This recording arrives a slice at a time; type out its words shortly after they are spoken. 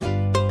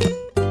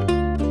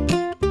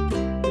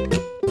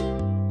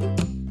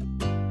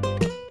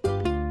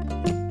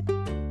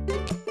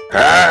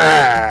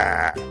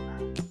Ah!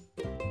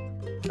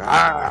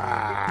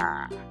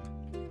 Ah!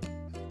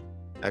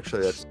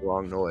 Actually, that's the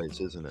wrong noise,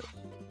 isn't it?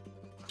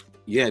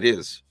 Yeah, it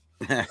is.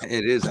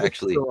 It is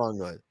actually the wrong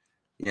noise.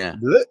 Yeah.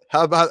 Bleh.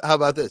 How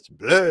about this?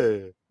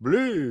 Bleh,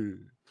 bleh.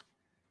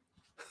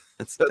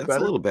 That's That a better?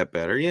 little bit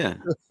better. Yeah.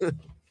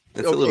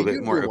 That's a Okay, little bit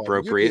you more do one.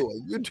 appropriate.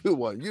 You do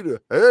one. You do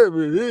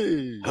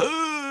everything.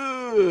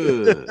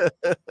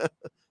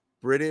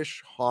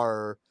 British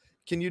horror.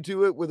 Can you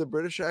do it with a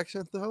British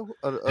accent though?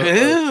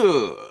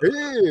 Hey.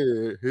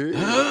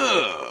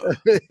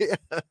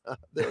 Yeah,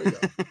 there we go.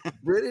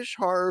 British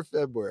horror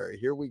February.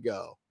 Here we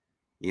go.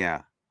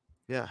 Yeah.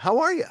 Yeah. How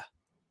are you?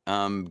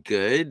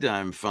 Good.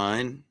 I'm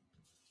fine.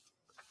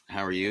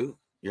 How are you?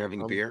 You're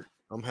having a beer?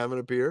 I'm having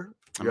a beer.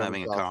 I'm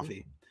having a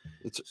coffee.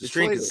 It's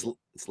strange. later.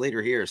 It's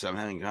later here, so I'm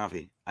having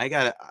coffee. I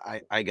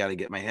gotta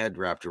get my head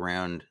wrapped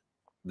around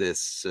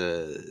this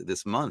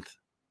month.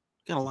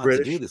 Got a lot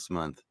to do this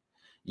month.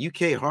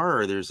 UK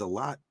horror. There's a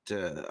lot,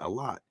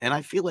 and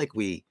I feel like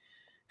we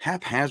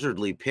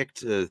haphazardly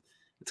picked.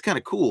 It's kind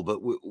of cool,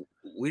 but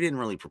we didn't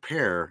really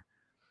prepare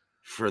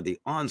for the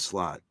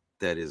onslaught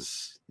that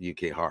is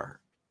UK horror.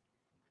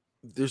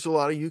 There's a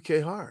lot of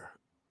UK horror,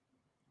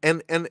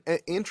 and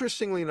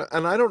interestingly,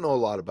 and I don't know a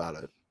lot about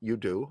it. You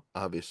do,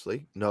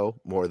 obviously, know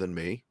more than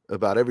me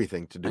about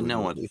everything to do. I with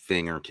know movies, a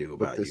thing or two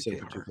about UK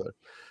horror,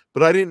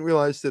 but I didn't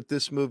realize that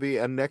this movie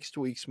and next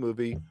week's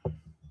movie,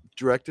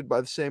 directed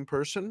by the same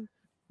person,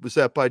 was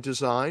that by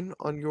design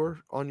on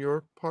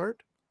your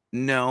part?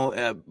 No,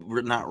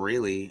 not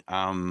really.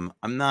 I'm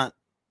not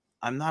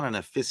an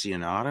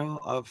aficionado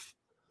of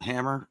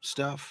Hammer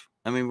stuff.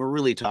 I mean, we're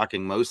really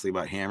talking mostly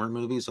about Hammer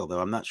movies, although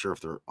I'm not sure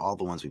if they're all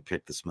the ones we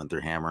picked this month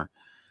are Hammer.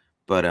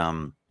 But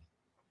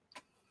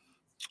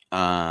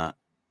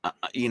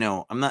you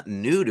know, I'm not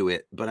new to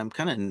it, but I'm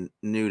kind of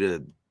new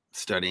to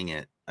studying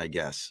it, I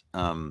guess.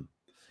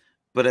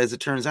 But as it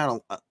turns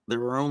out, there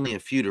were only a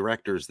few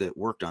directors that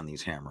worked on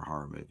these Hammer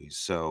horror movies,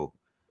 so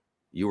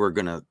you were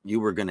gonna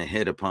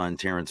hit upon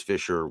Terrence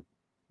Fisher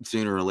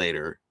sooner or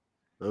later.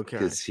 Okay,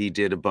 because he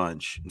did a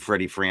bunch.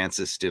 Freddie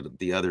Francis did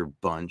the other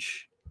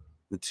bunch.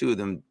 The two of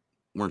them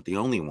weren't the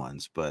only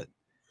ones, but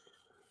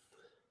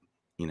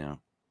you know.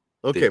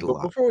 Okay,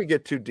 but before we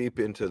get too deep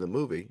into the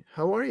movie,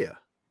 how are you?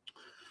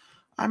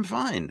 I'm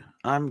fine.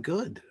 I'm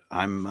good.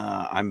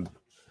 I'm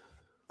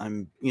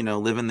you know,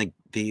 living the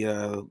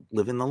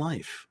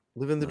life.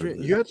 Living the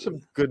dream. You had some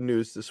good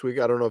news this week.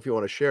 I don't know if you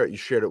want to share it. You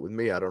shared it with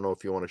me. I don't know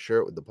if you want to share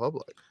it with the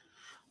public.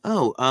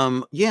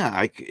 Oh,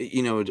 yeah,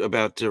 you know,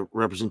 about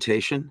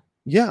representation.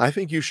 Yeah, I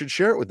think you should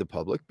share it with the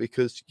public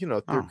because, you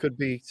know, there could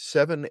be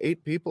 7,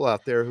 8 people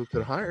out there who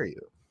could hire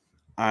you.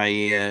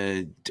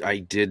 I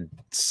did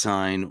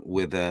sign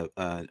with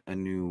a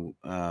new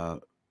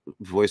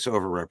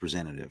voiceover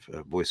representative,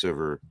 a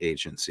voiceover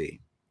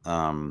agency,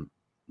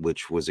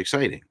 which was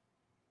exciting.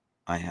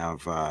 I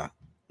have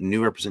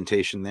new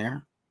representation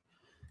there,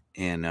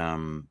 and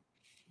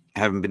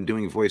haven't been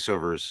doing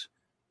voiceovers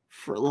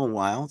for a little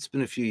while. It's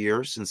been a few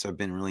years since I've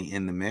been really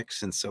in the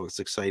mix, and so it's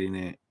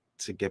exciting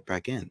to get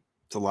back in.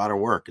 It's a lot of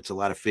work. It's a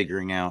lot of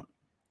figuring out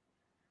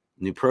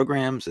new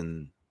programs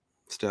and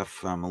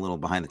stuff. I'm a little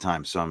behind the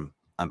times, so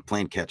I'm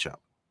playing catch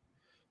up.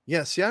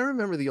 Yeah, see, I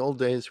remember the old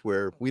days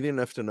where we didn't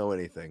have to know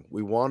anything.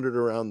 We wandered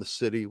around the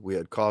city. We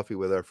had coffee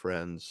with our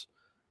friends.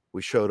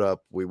 We showed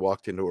up. We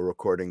walked into a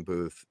recording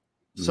booth.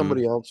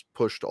 Somebody else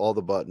pushed all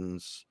the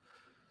buttons.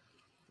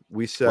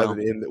 We sat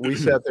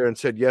there and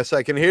said, "Yes,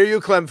 I can hear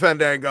you, Clem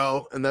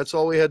Fandango," and that's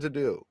all we had to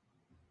do.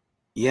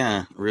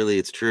 Yeah, really,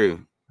 it's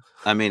true.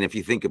 I mean, if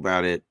you think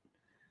about it,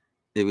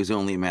 it was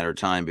only a matter of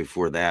time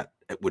before that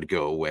would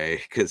go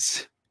away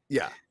because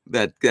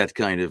that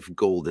kind of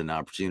golden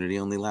opportunity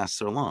only lasts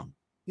so long.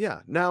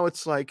 Yeah, now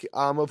it's like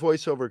I'm a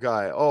voiceover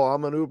guy. Oh,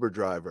 I'm an Uber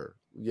driver.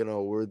 You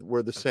know,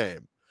 we're the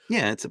same.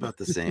 Yeah, it's about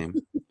the same.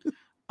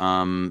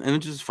 And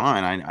which is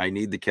fine. I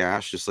need the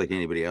cash just like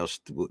anybody else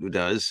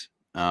does.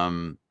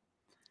 And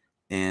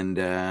you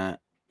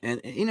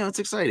know, it's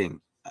exciting.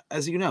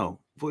 As you know,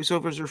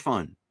 voiceovers are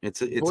fun.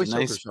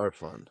 Voiceovers are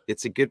fun.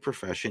 It's a good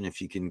profession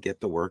if you can get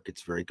the work.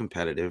 It's very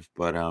competitive,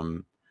 but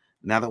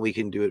now that we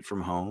can do it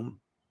from home,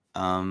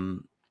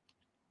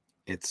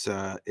 it's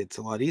a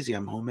lot easier.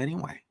 I'm home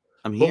anyway.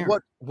 I'm here.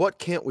 But what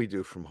can't we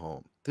do from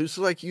home? There's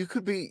like you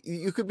could be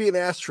an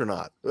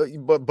astronaut,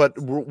 but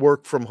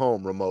work from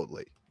home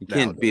remotely. You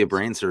can't be a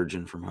brain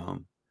surgeon from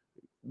home.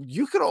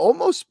 You could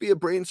almost be a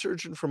brain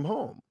surgeon from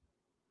home.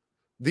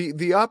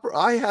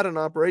 I had an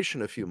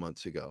operation a few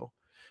months ago,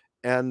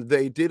 and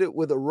they did it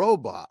with a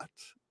robot.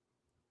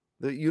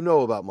 You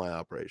know about my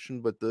operation,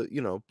 but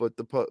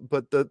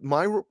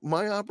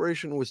my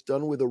operation was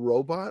done with a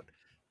robot,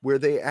 where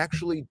they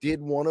actually did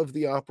one of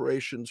the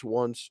operations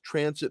once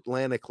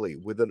transatlantically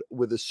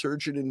with a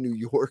surgeon in New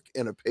York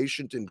and a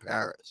patient in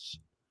Paris.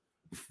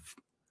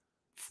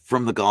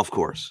 From the golf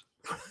course.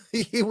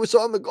 He was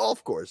on the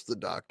golf course, the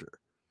doctor.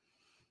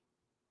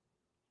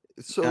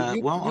 So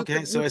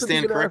okay, so I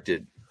stand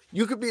corrected.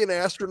 You could be an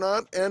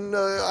astronaut, and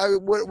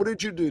what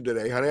did you do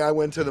today, honey? I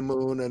went to the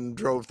moon and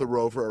drove the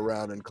rover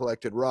around and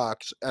collected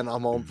rocks, and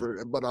I'm home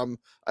but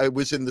I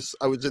was in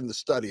the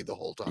study the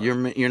whole time.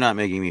 You're not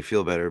making me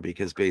feel better,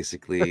 because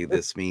basically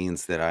this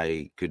means that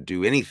I could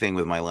do anything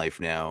with my life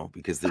now,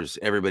 because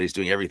everybody's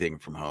doing everything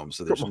from home.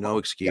 So there's From no home. Yeah.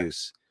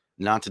 excuse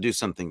not to do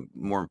something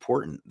more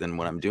important than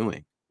what I'm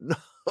doing. No,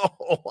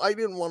 I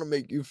didn't want to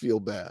make you feel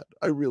bad.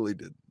 I really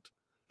didn't.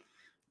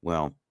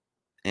 Well,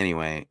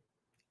 anyway,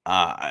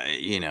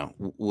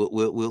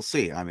 we'll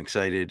see. I'm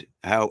excited.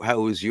 How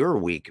was your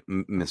week,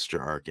 Mr.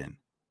 Arkin?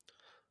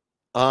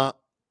 Uh,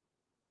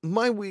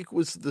 my week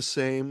was the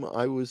same.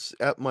 I was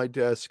at my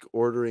desk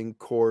ordering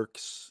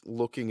corks,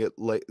 looking at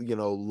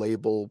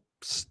label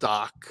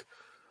stock.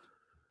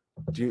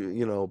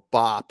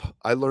 BOP.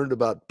 I learned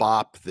about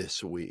BOP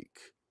this week.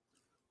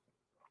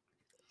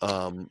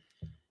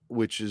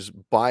 Which is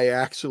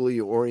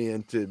biaxially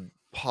oriented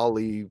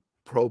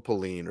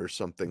polypropylene or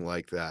something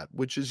like that,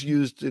 which is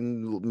used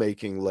in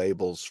making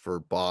labels for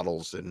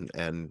bottles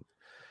and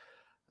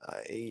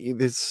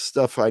this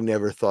stuff I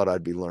never thought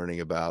I'd be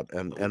learning about.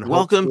 And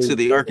Welcome to hopefully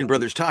the Arkin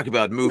Brothers Talk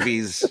About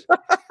Movies,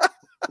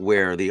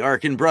 where the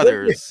Arkin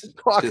Brothers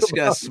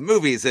discuss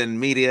movies and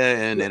media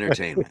and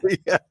entertainment.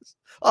 Yes.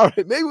 All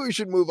right, maybe we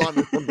should move on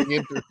to something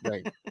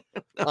interesting.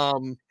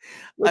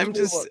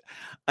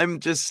 I'm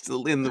just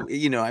in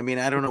the, I mean,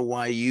 I don't know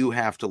why you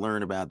have to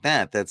learn about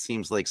that. That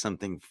seems like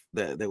something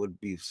that would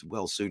be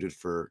well suited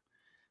for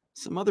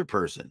some other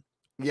person.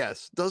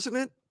 Yes, doesn't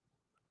it?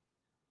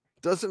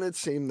 Doesn't it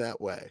seem that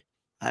way?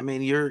 I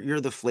mean,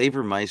 you're the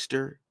flavor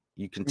meister.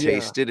 You can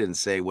taste it and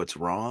say what's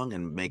wrong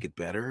and make it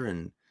better.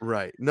 And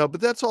right. No,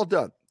 but that's all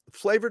done.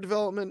 Flavor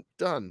development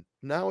done.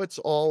 Now it's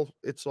all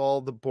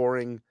the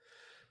boring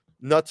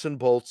nuts and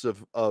bolts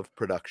of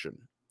production.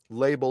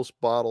 Labels,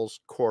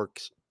 bottles,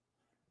 corks,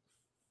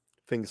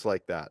 things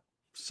like that.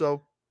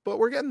 So, but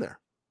we're getting there.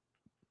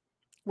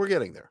 We're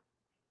getting there.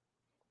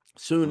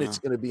 Soon it's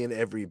going to be in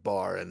every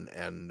bar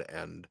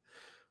and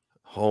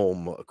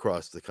home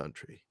across the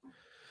country.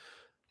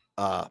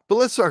 But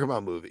let's talk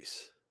about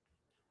movies.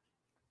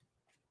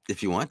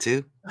 If you want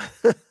to.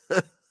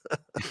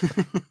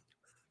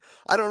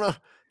 I don't know.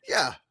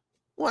 Yeah,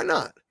 why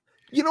not?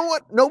 You know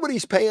what?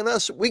 Nobody's paying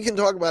us. We can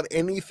talk about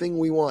anything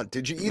we want.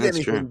 Did you eat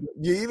anything? True.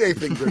 You eat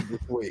anything good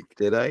this week?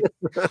 Did I?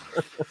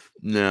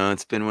 No,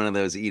 it's been one of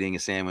those eating a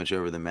sandwich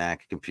over the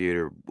Mac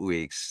computer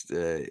weeks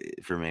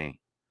for me.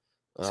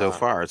 So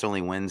far, it's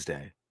only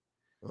Wednesday.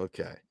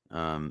 Okay.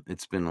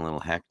 It's been a little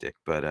hectic,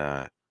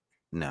 but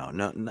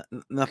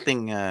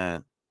nothing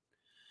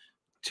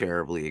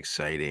terribly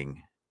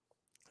exciting.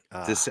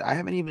 I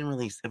haven't even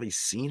really. Have you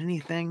seen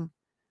anything?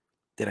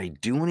 Did I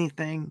do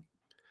anything?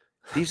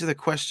 These are the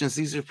questions.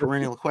 These are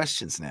perennial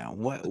questions now.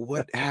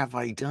 What have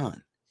I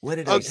done? What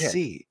did I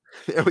see?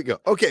 There we go.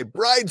 Okay,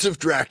 Brides of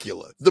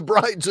Dracula. The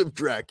Brides of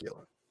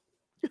Dracula.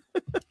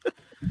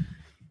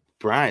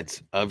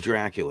 Brides of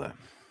Dracula.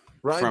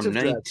 Brides from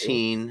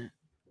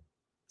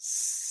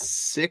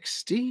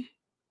 1960.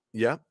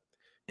 Yeah.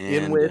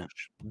 In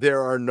which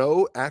there are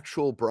no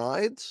actual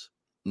brides.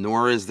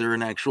 Nor is there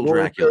an actual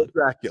Dracula.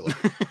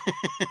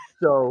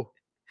 So,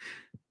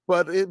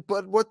 but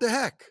what the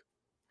heck?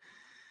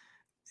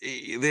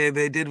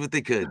 They did what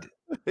they could.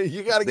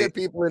 You got to get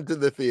people into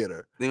the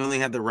theater. They only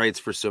had the rights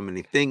for so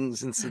many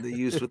things, and so they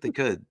used what they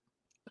could.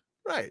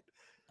 Right.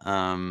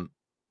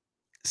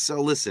 So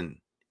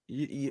listen,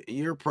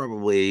 you're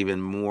probably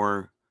even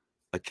more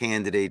a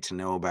candidate to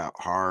know about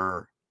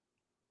horror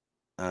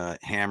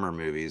Hammer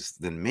movies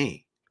than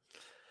me.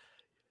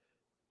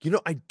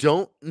 I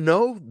don't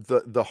know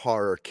the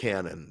horror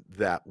canon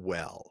that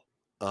well.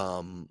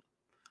 I'm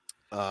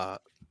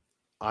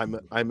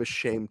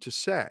ashamed to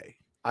say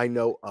I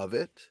know of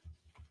it.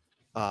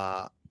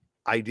 I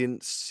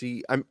didn't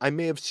see. I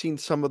may have seen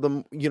some of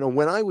them.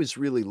 When I was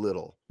really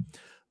little,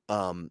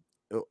 when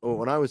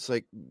I was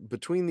like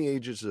between the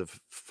ages of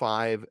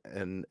 5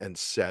 and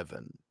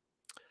 7,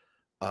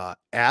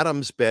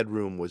 Adam's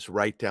bedroom was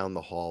right down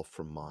the hall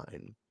from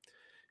mine,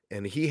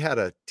 and he had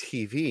a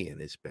TV in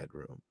his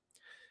bedroom.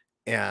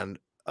 And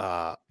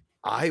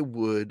I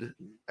would,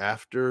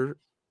 after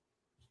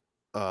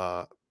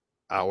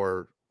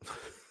our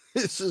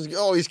this is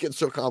always gets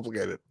so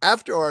complicated.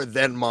 After our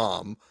then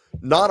mom,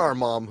 not our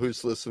mom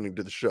who's listening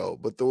to the show,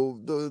 but the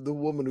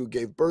woman who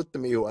gave birth to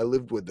me, who I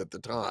lived with at the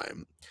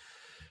time,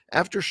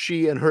 after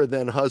she and her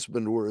then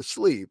husband were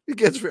asleep, it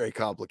gets very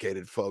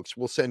complicated, folks.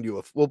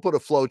 We'll put a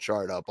flow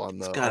chart up on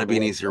the. It's got to be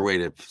an easier way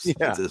to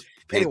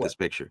paint this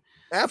picture.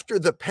 After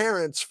the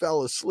parents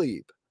fell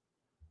asleep,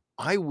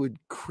 I would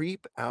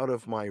creep out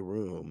of my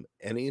room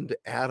and into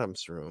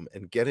Adam's room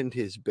and get into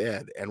his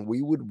bed, and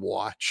we would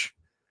watch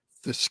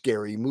the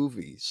scary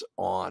movies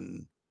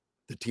on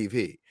the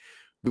TV.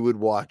 We would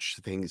watch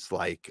things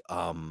like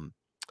I'm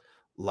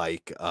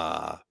blanking.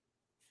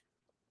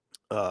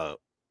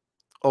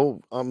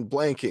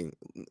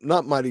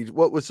 Not Mighty.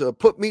 What was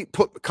Put Me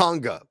Down,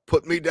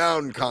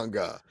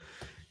 Conga.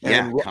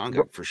 Yeah,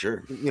 Conga for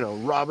sure.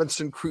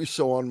 Robinson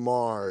Crusoe on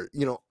Mars.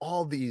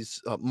 All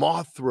these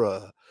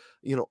Mothra.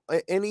 you know,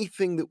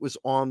 anything that was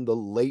on the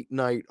late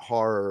night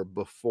horror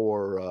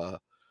before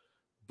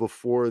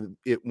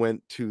it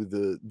went to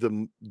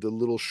the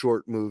little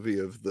short movie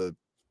of the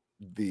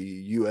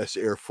US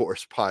Air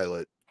Force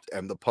pilot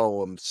and the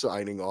poem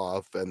signing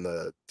off and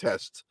the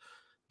test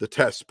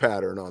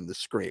pattern on the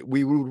screen.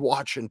 We would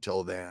watch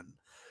until then.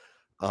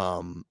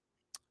 Um,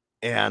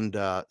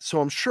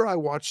 so I'm sure I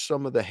watched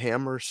some of the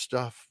Hammer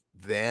stuff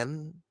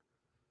then,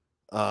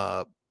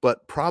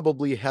 but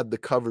probably had the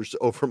covers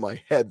over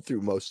my head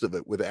through most of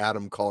it with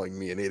Adam calling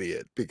me an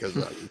idiot because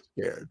I was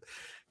scared.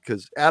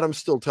 Because Adam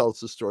still tells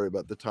the story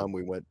about the time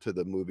we went to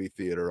the movie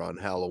theater on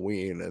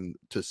Halloween and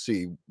to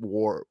see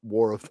War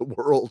of the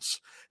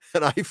Worlds,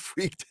 and I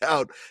freaked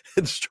out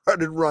and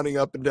started running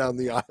up and down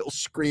the aisle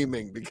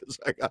screaming because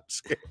I got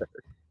scared.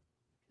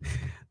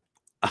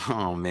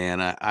 Oh man,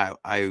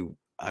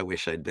 I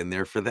wish I'd been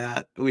there for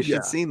that. I wish I'd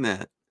Yeah, seen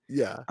that.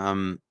 yeah.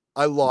 Um,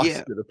 I lost yeah.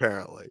 it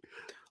apparently.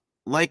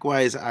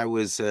 Likewise, I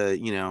was,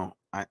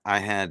 I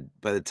had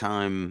by the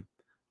time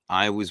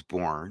I was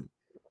born,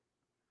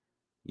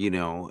 you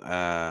know,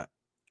 I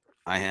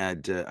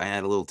had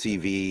a little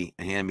TV,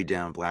 a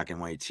hand-me-down black and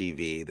white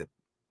TV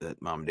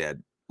that mom and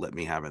dad let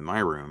me have in my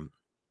room.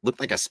 Looked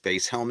like a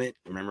space helmet.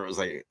 Remember, it was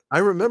like I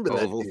an remember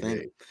that oval thing,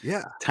 TV.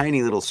 Yeah,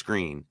 tiny little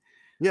screen.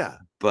 yeah,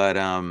 But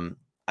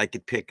I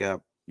could pick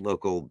up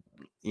local,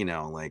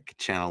 like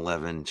Channel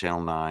 11,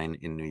 Channel 9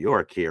 in New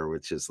York here,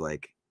 which is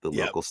like the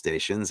yep, local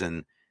stations,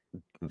 and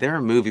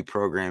their movie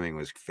programming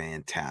was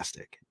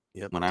fantastic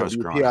yep. when I was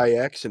growing up.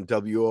 WPIX and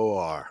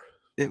WOR.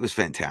 It was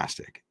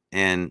fantastic.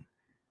 And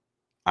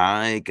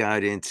I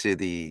got into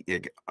the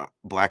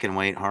black and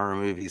white horror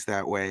movies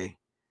that way,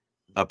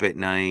 up at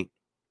night.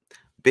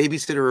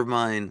 Babysitter of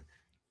mine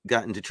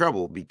got into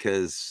trouble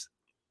because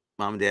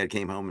mom and dad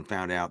came home and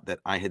found out that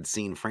I had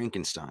seen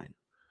Frankenstein.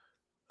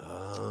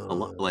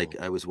 Like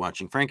Oh. I was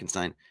watching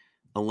Frankenstein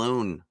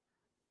alone,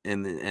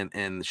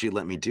 and she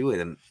let me do it.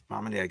 And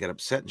mom and dad got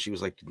upset, and she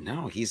was like,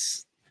 "No,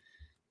 he's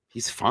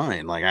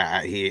fine.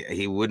 Like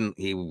he wouldn't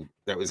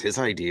that was his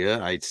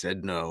idea. I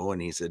said no,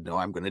 and he said no,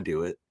 I'm going to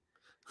do it."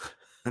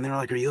 And they were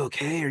like, "Are you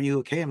okay? Are you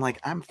okay?" I'm like,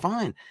 "I'm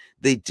fine."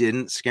 They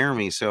didn't scare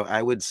me, so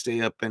I would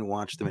stay up and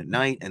watch them at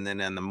night, and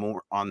then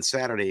on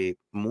Saturday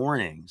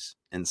mornings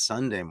and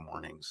Sunday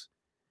mornings,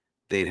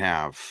 they'd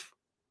have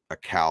a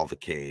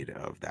cavalcade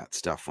of that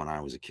stuff when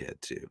I was a kid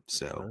too.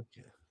 So,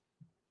 Okay.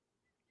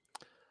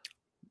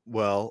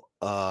 Well,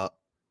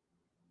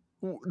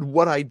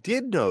 what I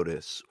did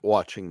notice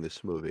watching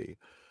this movie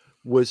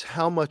was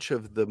how much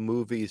of the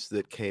movies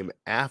that came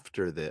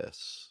after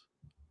this,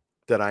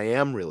 that I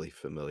am really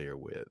familiar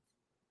with,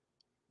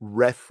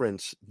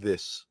 reference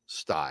this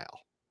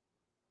style,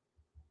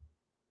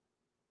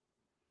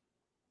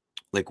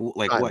 like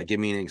kind what? of. Give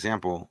me an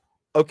example.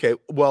 Okay,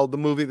 well,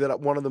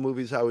 one of the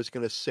movies I was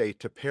gonna say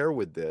to pair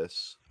with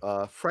this,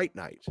 Fright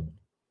Night,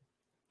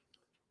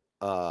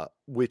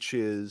 which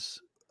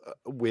is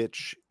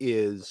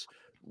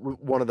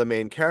one of the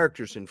main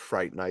characters in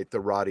Fright Night, the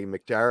Roddy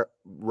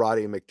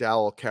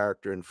McDowall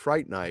character in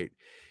Fright Night,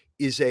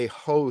 is a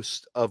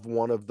host of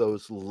one of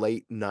those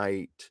late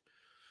night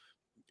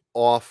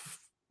off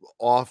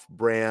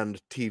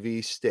off-brand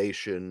TV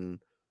station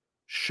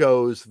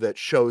shows that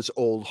shows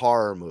old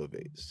horror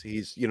movies.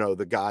 He's,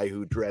 the guy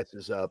who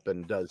dresses up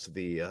and does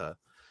the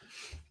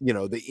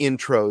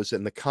intros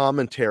and the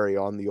commentary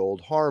on the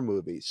old horror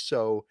movies.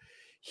 So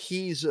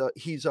he's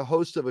a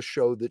host of a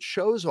show that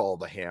shows all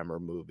the Hammer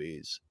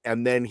movies,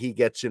 and then he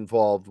gets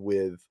involved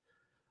with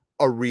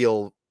a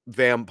real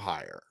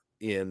vampire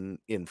in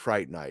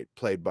Fright Night,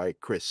 played by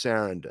Chris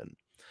Sarandon.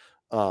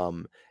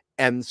 Um,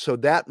 and so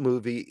that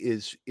movie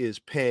is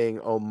paying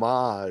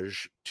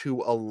homage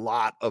to a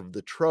lot of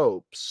the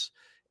tropes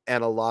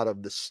and a lot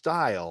of the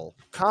style,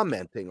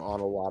 commenting on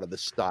a lot of the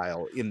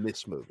style in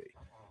this movie.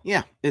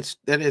 Yeah,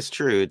 that is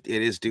true. It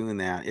is doing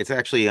that. It's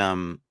actually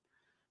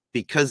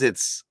because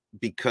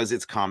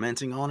it's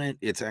commenting on it.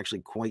 It's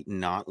actually quite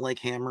not like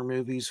Hammer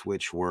movies,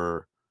 which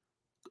were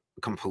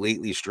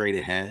completely straight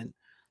ahead.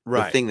 The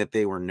Right. thing that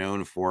they were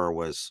known for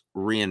was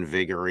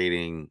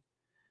reinvigorating.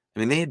 I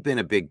mean, they had been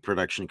a big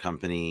production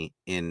company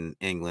in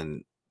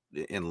England,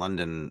 in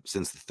London,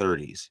 since the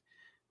 30s,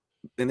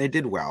 and they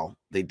did well.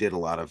 They did a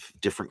lot of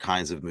different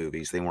kinds of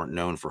movies. They weren't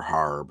known for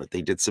horror, but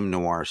they did some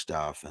noir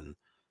stuff, and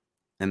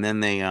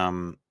then they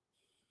kind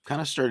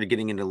of started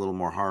getting into a little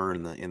more horror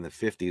in the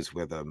 50s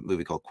with a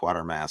movie called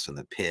Quatermass and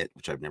the Pit,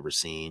 which I've never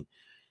seen.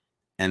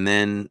 And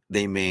then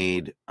they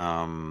made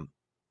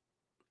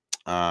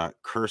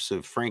Curse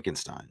of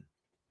Frankenstein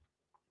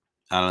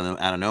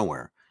out of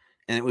nowhere.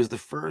 And it was the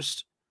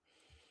first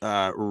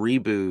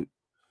reboot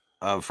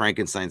of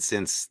Frankenstein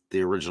since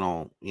the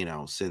original,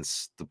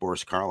 since the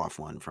Boris Karloff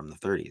one from the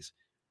 30s.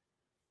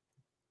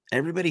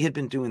 Everybody had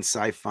been doing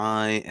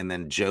sci-fi and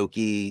then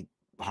jokey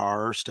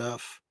horror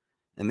stuff,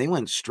 and they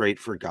went straight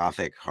for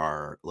gothic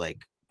horror,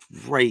 like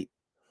right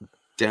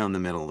down the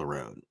middle of the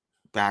road,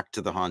 back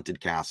to the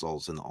haunted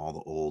castles and all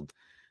the old,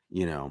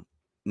 you know,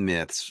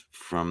 myths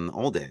from the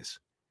old days.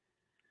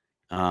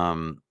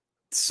 Um,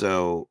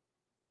 so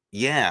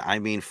Yeah, I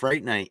mean,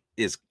 Fright Night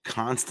is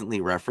constantly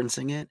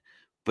referencing it,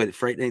 but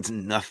Fright Night's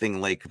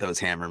nothing like those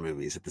Hammer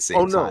movies at the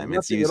Oh, same no, time.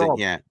 It's nothing at using, all,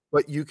 yeah.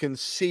 but you can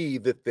see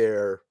that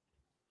they're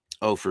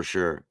Oh, for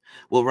sure.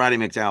 Well, Roddy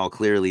McDowall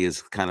clearly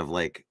is kind of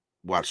like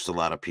watched a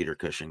lot of Peter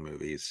Cushing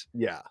movies.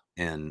 yeah.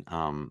 And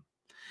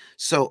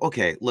so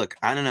okay, look,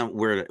 I don't know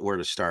where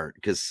to start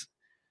because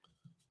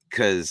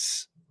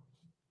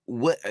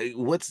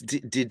what's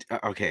did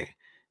okay.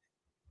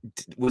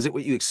 Was it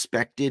what you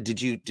expected?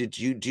 Do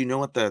you know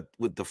what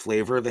the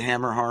flavor of the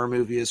Hammer horror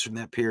movie is from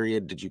that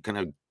period? Did you kind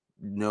of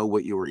know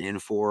what you were in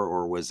for,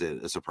 or was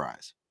it a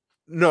surprise?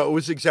 No, it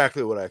was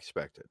exactly what I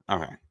expected.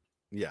 Okay.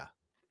 Yeah.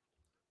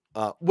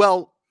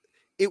 Well,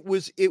 it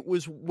was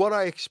what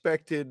I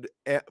expected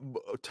at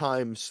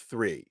times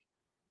 3.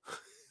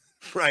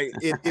 Right,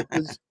 it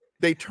was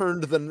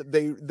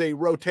they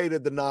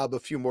rotated the knob a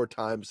few more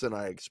times than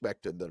I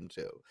expected them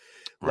to.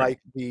 Right. Like,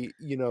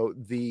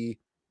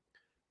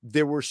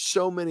 there were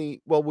so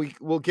many well,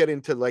 we'll get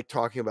into, like,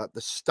 talking about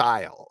the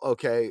style,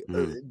 okay?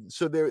 Mhm.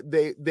 So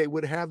they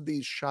would have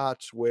these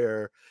shots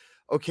where,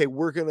 okay,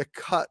 we're gonna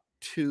cut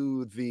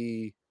to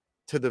the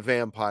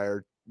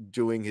vampire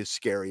doing his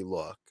scary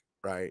look,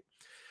 right?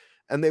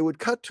 And they would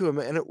cut to him,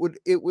 and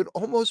it would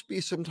almost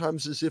be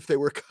sometimes as if they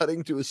were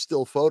cutting to a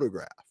still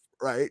photograph,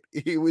 right?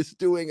 He was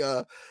doing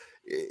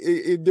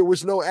there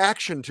was no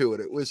action to it.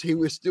 It was he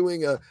was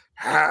doing a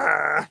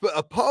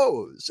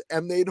pose,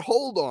 and they'd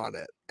hold on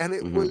it, and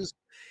Mhm.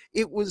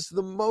 it was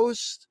the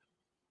most.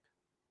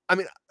 I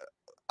mean,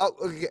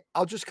 okay,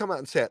 I'll just come out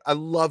and say it. I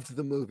loved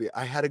the movie.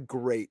 I had a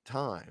great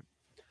time,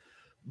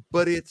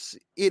 but it's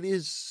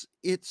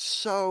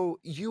so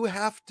you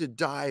have to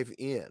dive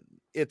in.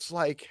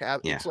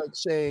 Yeah. It's like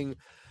saying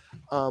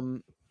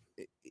um,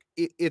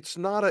 it's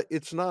not a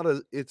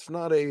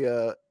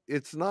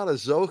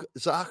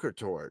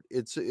Zuckertort.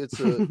 It's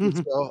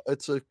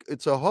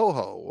a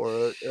ho-ho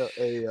or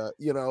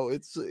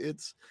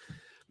it's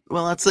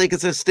Well, that's like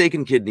it's a steak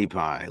and kidney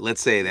pie.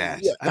 Let's say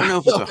that. yeah. I don't know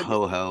if it's a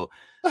ho ho,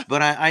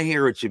 but I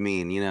hear what you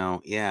mean. You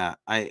know, yeah.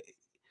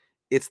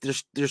 It's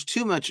there's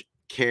too much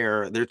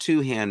care. They're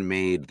too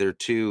handmade. They're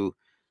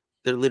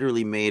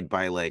literally made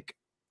by like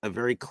a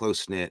very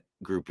close knit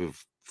group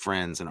of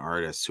friends and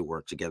artists who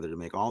work together to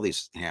make all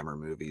these Hammer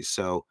movies.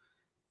 So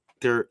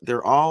they're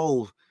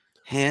all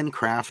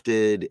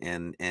handcrafted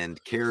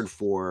and cared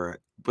for,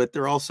 but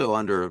they're also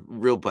under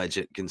real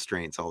budget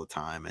constraints all the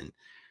time.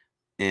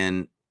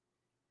 And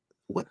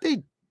what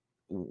they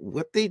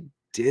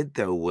did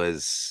though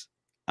was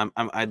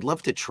I'd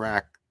love to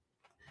track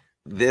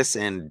this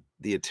and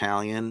the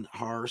Italian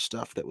horror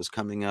stuff that was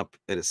coming up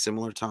at a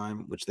similar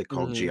time, which they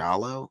called Mhm.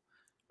 giallo,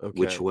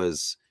 which Okay.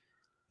 was,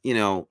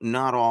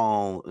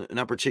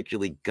 not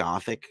particularly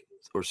gothic,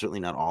 or certainly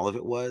not all of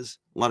it was.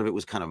 A lot of it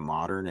was kind of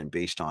modern and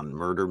based on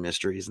murder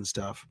mysteries and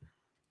stuff.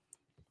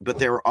 But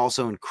they were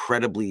also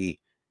incredibly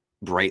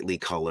brightly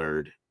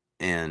colored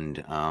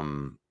and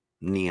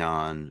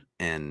neon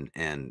and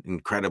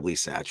incredibly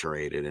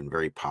saturated and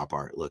very pop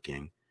art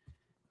looking.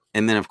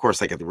 And then of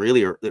course like at the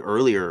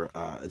earlier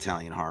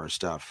Italian horror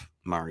stuff,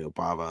 Mario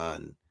Bava,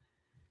 and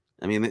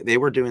I mean they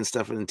were doing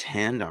stuff in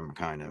tandem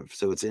kind of.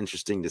 So it's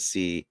interesting to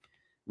see.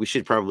 We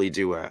should probably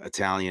do a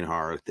Italian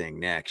horror thing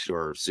next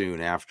or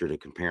soon after to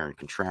compare and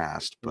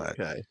contrast, but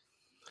Okay.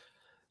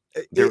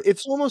 there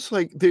It's almost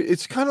like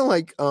it's kinda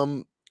like,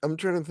 I'm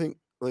trying to think,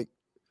 like,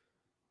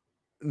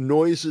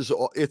 Noises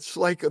O it's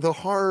like the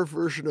horror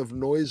version of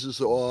Noises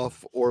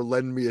Off or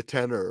Lend Me a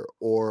Tenor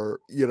or,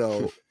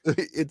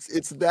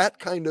 it's that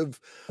kind of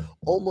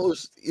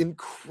almost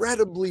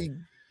incredibly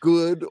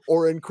good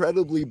or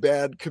incredibly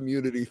bad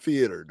community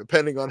theater,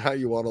 depending on how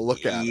you wanna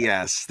look at it.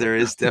 yes, there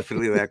is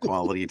definitely that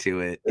quality to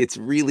it. It's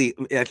really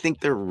I think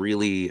they're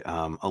really,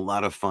 a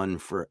lot of fun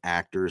for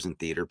actors and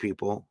theater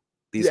people,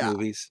 these Yeah,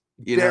 movies,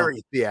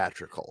 very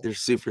theatrical. They're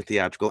super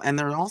theatrical, and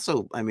they're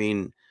also I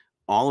mean,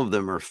 all of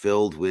them are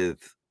filled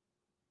with,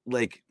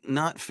 like,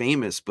 not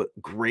famous, but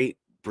great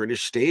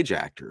British stage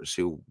actors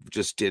who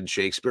just did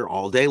Shakespeare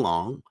all day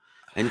long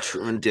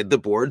and did the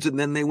boards, and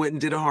then they went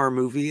and did a horror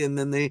movie, and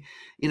then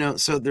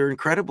so they're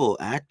incredible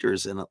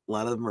actors, and a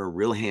lot of them are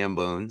real ham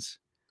bones,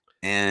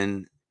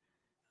 and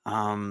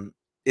um,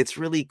 it's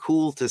really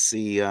cool to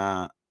see,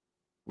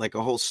 like,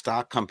 a whole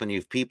stock company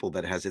of people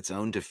that has its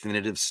own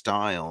definitive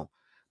style,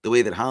 the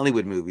way that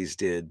Hollywood movies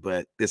did,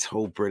 but this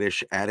whole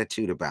British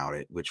attitude about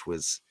it, which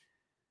was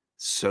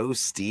so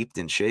steeped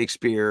in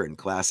Shakespeare and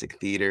classic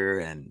theater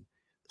and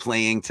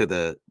playing to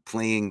the,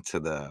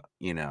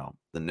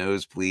 the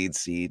nosebleed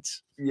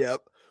seats.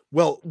 Yep.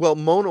 Well,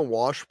 Mona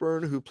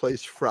Washburn, who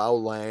plays Frau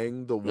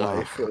Lang,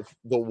 Oh,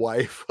 the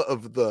wife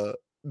of the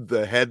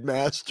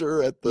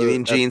headmaster you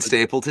mean at Gene the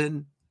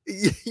Stapleton?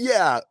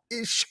 yeah,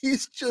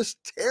 she's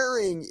just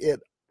tearing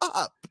it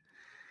up.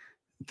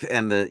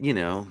 And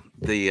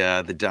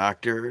the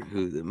doctor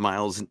who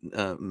Miles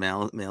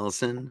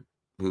Malison,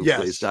 who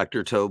plays Yes.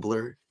 Dr.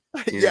 Tobler,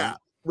 you Yeah, know?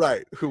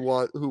 right, who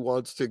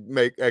wants to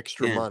make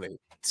extra Yeah. money.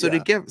 So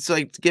Yeah.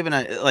 like given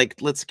a like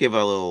let's give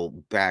a little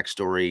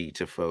backstory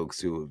to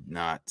folks who have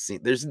not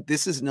seen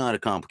this is not a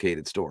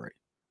complicated story.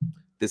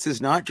 This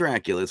is not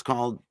Dracula. It's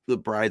called The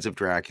Brides of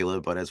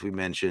Dracula, but as we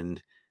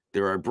mentioned,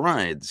 there are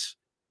brides,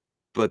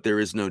 but there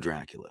is no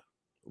Dracula.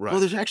 Well, Right.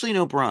 there's actually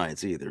no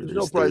brides either. There's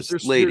no price. There's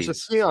There's a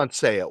ladies.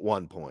 fiancé at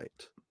one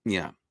point.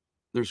 Yeah.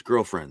 There's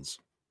girlfriends,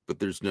 but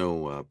there's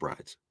no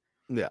brides.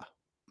 Yeah.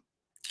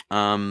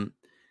 Um,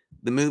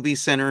 the movie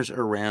centers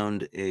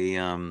around a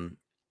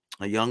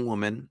young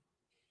woman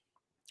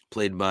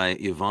played by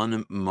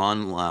Yvonne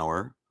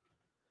Monlauer,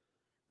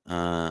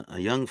 a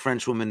young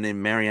French woman named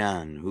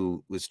Marianne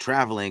who was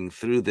traveling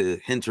through the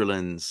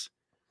hinterlands.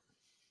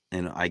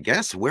 And I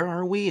guess where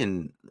are we?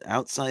 In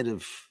outside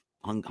of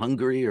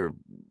Hungary, or are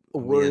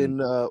we in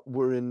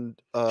We're in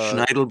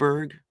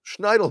Schneidelberg?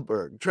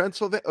 Schneidelberg,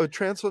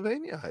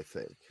 Transylvania, I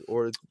think,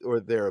 or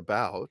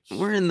thereabouts.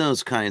 We're in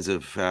those kinds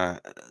of The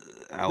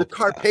the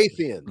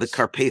Carpathians.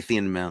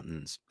 Carpathian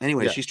Mountains.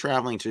 Anyway, Yeah. she's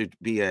traveling to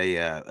be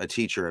a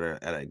teacher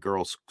at a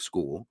girls'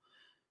 school,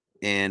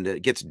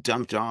 and gets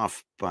dumped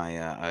off by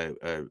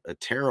a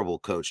terrible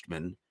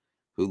coachman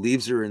who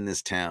leaves her in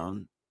this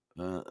town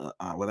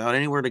without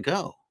anywhere to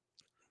go.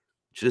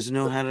 She doesn't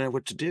know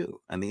what to do,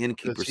 and the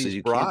innkeeper Because says he's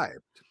you can't. bribed.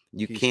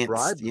 You He's can't.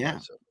 bribed by Yeah,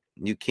 some.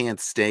 you can't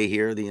stay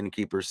here. The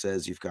innkeeper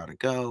says you've got to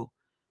go,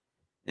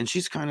 and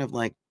she's kind of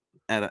like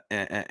in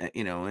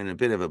a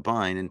bit of a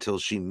bind until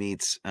she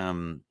meets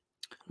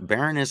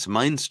Baroness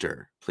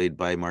Meinster, played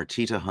by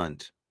Martita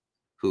Hunt,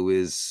 who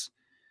is.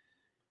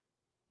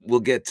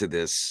 We'll get to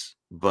this,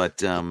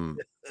 but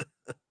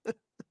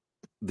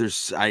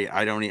there's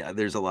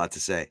there's a lot to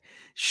say.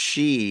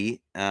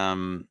 She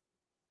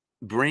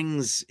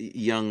brings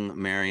young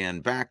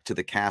Marianne back to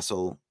the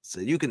castle. So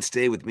you can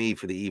stay with me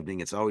for the evening.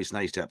 It's always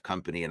nice to have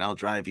company, and I'll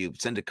drive you,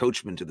 send a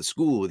coachman to the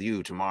school with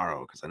you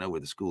tomorrow because I know where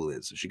the school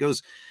is. So she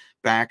goes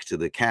back to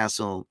the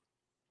castle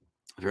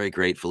very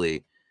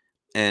gratefully.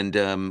 And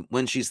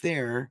when she's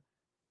there,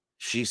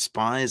 she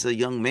spies a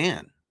young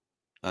man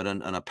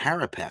on a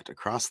parapet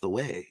across the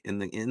way in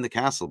the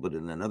castle, but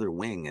in another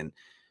wing. And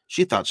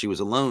she thought she was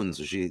alone,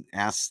 so she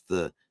asked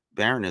the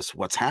Baroness,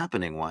 "What's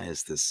happening? Why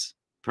is this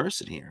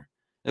person here?"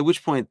 At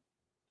which point,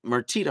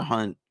 Martita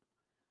Hunt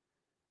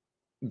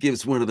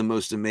gives one of the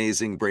most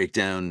amazing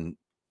breakdown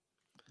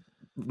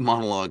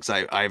monologues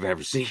I've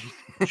ever seen.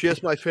 She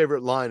has my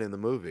favorite line in the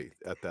movie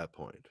at that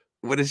point.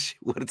 What is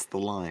the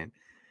line?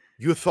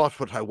 "You thought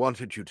what I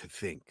wanted you to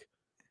think,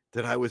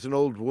 that I was an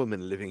old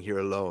woman living here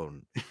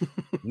alone.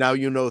 Now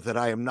you know that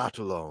I am not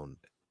alone.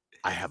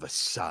 I have a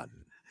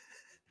son."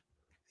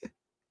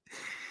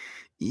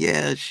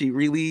 Yeah, she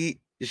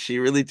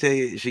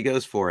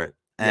goes for it.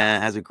 Yeah.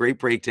 Has a great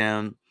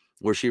breakdown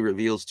where she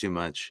reveals too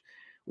much.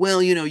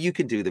 Well, you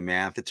can do the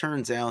math. It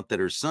turns out that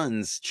her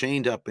son's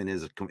chained up in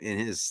his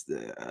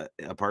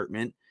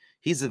apartment.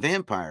 He's a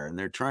vampire, and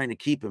they're trying to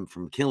keep him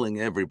from killing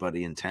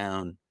everybody in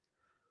town.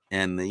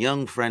 And the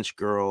young French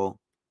girl,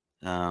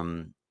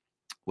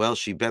 well,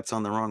 she bets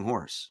on the wrong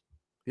horse.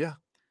 Yeah.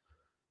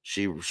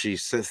 She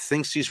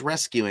thinks she's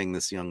rescuing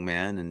this young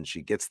man, and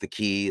she gets the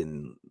key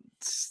and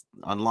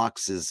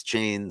unlocks his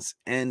chains,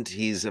 and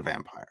he's a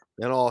vampire.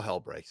 And all hell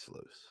breaks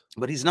loose.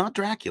 But he's not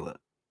Dracula.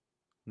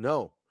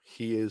 No,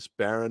 he is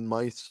Baron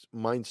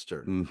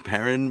Meinster.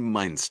 Baron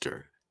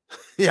Meinster.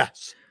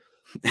 Yes.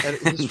 And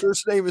his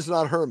first name is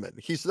not Herman.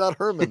 He's not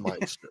Herman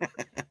Meinster.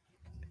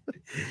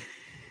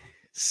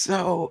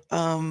 So,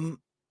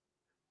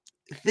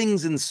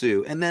 things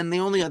ensue. And then the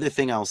only other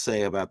thing I'll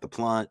say about the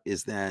plot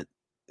is that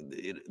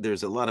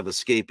there's a lot of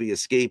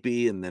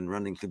escapee, and then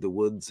running through the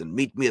woods and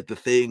meet me at the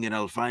thing and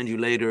I'll find you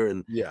later.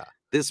 And Yeah.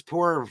 this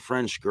poor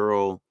French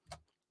girl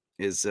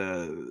is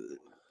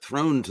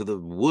thrown to the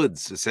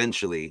woods,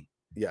 essentially.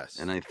 Yes.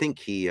 And I think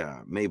he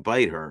may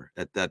bite her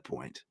at that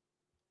point.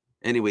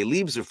 Anyway,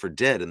 leaves her for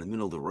dead in the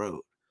middle of the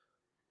road.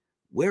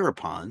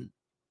 Whereupon,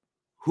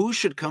 who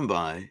should come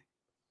by?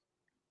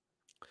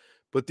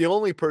 But the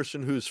only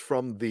person who's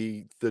from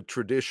the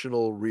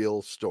traditional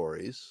real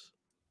stories,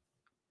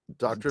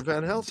 Dr.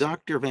 Van Helsing.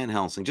 Dr. Van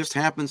Helsing just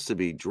happens to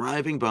be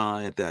driving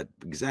by at that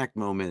exact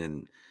moment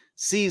and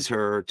sees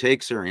her,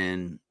 takes her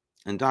in.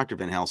 And Dr.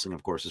 Van Helsing,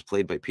 of course, is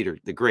played by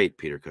the great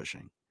Peter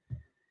Cushing.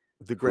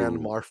 The Grand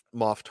Moff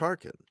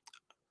Tarkin.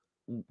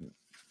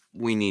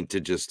 We need to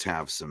just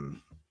have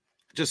some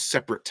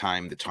separate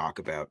time to talk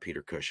about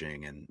Peter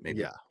Cushing and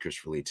maybe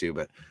Christopher Lee too.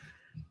 But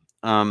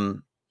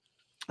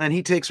and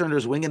he takes her under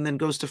his wing and then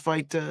goes to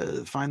find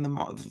the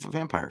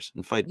vampires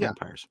and fight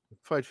vampires.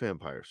 Fight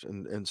vampires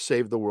and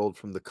save the world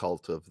from the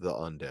cult of the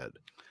undead.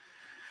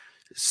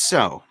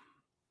 So,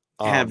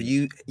 have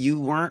you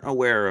weren't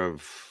aware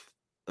of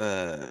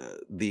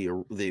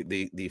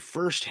the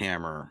first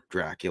Hammer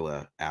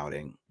Dracula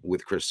outing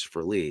with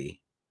Christopher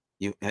Lee?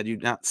 Had you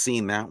not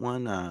seen that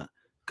one?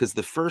 Because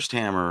the first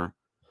Hammer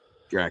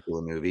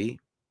Dracula movie,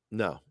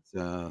 no,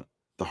 The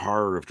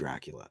Horror of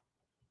Dracula.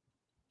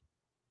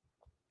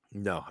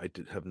 No, I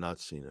have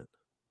not seen it.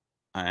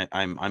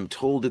 I'm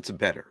told it's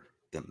better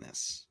than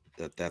this.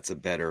 That's a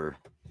better.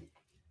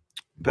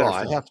 Well,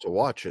 I have to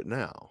watch it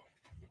now.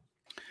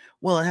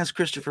 Well, it has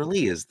Christopher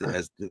Lee as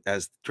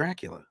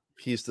Dracula.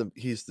 He's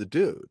the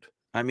dude.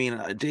 I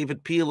mean,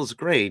 David Peel is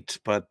great,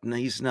 but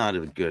he's not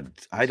a good.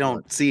 I He's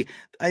not don't see.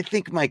 I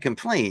think my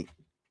complaint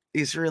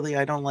is really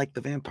I don't like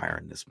the vampire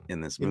in this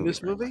in movie this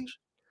very movie. much.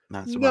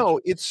 Not so much. No,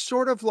 it's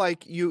sort of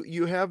like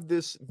you have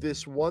this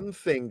one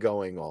thing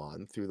going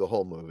on through the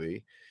whole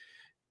movie,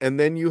 and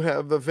then you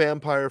have a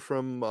vampire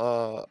from,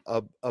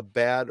 a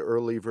bad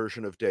early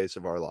version of Days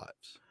of Our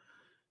Lives.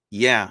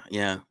 Yeah,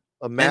 yeah,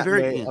 A and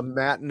very. matinee Yeah. a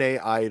matinee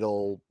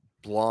idol,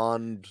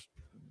 blonde,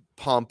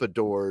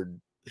 pompadoured.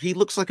 He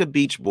looks like a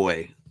Beach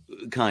Boy,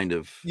 kind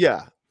of.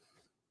 Yeah,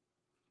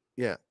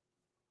 yeah.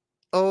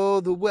 "Oh,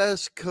 the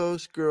West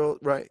Coast girl,"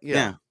 right,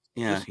 yeah.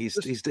 Yeah, yeah.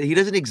 Just He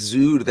doesn't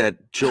exude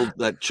that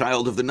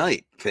child of the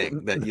night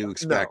thing that you no,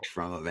 expect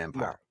from a no,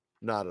 vampire.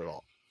 not at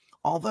all.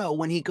 Although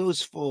when he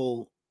goes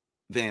full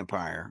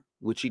vampire,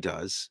 which he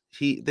does,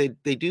 they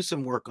do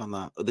some work on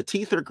the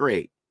teeth are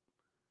great.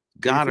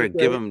 Teeth are Gotta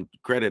give great. him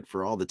credit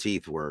for all the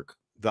teeth work.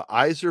 The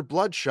eyes are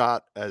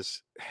bloodshot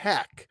as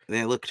heck.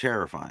 They look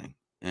terrifying.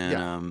 And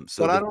Yeah,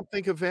 so but I the don't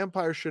think a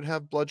vampire should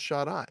have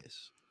bloodshot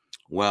eyes.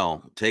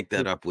 well, take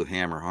that Th up with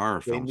Hammer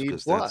horror They films need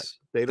because blood.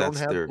 They don't that's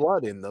have their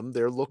blood in them,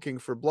 they're looking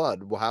for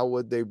blood. Well, how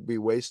would they be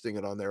wasting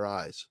it on their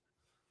eyes?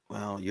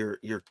 well, you're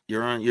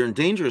in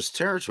dangerous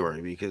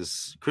territory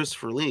because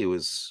Christopher Lee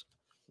was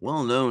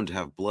well known to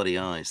have bloody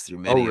eyes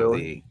through Oh,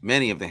 really?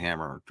 many of the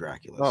Hammer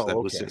Draculas. Oh, That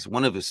was okay.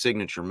 one of his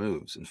signature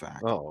moves, in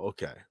fact. Oh,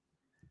 okay.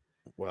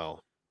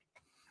 Well,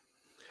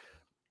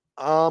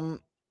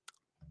 um,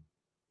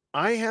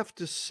 I have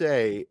to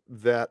say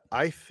that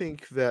I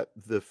think that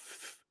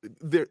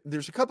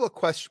there's a couple of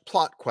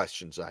plot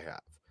questions I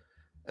have,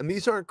 and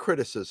these aren't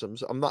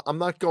criticisms. I'm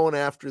not going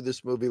after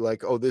this movie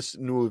like, "Oh, this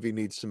movie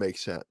needs to make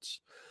sense."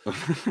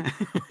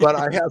 But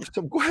I have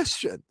some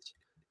questions.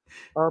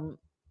 Um,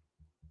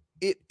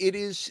 it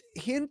is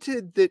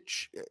hinted that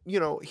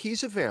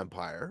he's a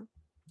vampire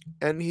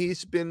and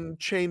he's been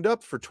chained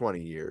up for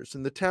 20 years,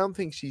 and the town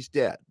thinks he's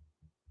dead.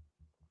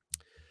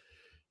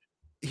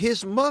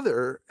 His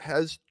mother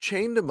has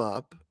chained him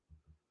up,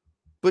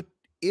 but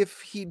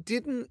if he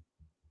didn't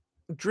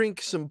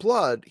drink some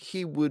blood,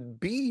 he would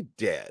be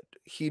dead.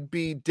 He'd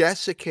be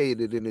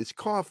desiccated in his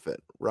coffin,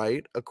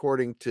 right?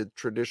 According to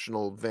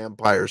traditional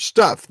vampire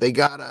stuff.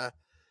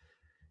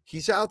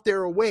 He's out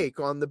there awake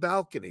on the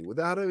balcony.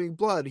 Without having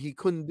blood, he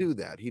couldn't do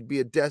that. He'd be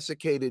a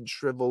desiccated,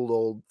 shriveled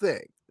old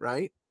thing,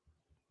 right?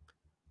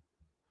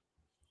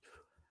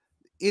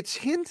 It's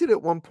hinted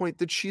at one point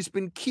that she's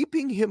been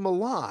keeping him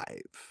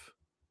alive,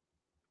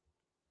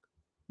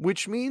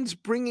 which means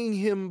bringing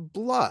him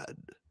blood.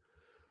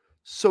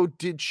 So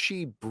did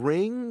she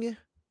bring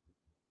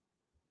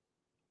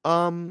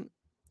um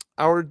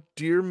our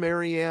dear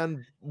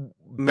Marianne back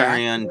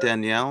Marianne there?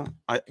 Danielle,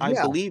 Yeah,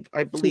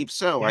 I to believe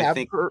so. I have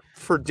think her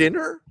for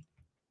dinner?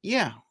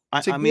 yeah.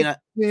 To I give mean, to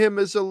him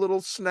as a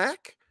little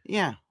snack?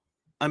 yeah.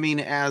 I mean,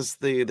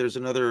 there's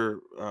another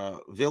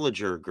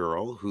villager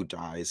girl who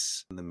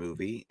dies in the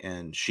movie,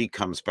 and she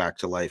comes back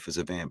to life as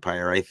a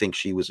vampire. I think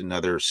she was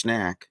another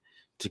snack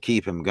to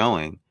keep him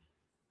going.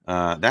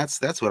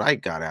 That's what I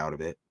got out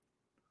of it.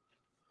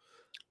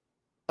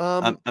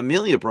 Um,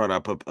 Amelia brought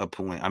up a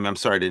point. I'm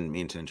sorry, I didn't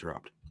mean to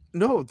interrupt.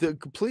 no,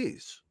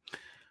 please.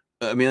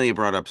 Amelia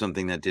brought up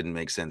something that didn't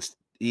make sense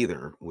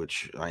either,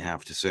 which I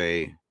have to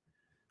say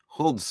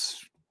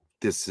holds.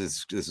 This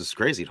is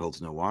crazy. It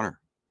holds no water.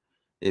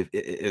 If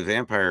a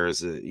vampire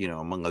is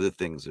among other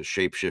things a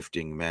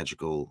shape-shifting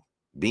magical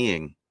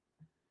being,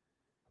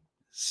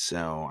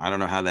 so I don't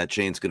know how that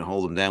chain's going to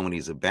hold him down when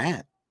he's a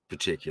bat,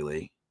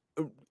 particularly.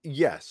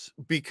 Yes,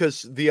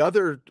 because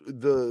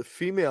the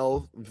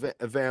female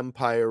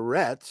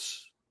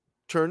vampirettes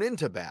turn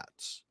into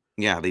bats.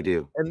 Yeah, they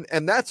do.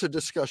 And that's a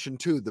discussion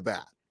too, the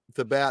bat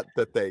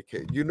that they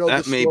you know the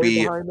That may story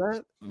behind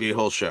that? be a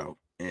whole show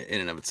in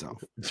and of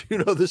itself. Do you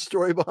know the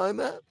story behind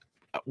that?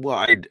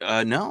 Well,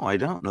 no, I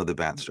don't know the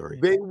bat story.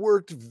 They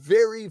worked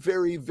very,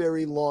 very,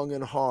 very long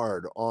and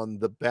hard on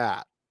the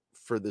bat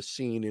for the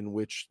scene in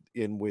which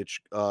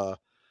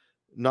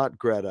not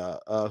Greta,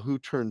 who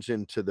turns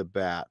into the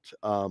bat?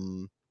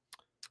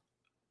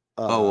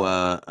 Oh,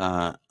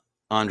 Uh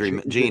Andre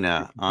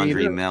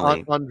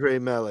Melly. Andre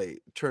Melly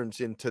turns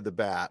into the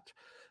bat.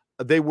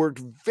 They worked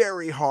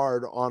very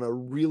hard on a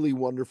really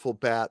wonderful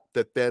bat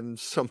that then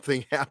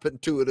something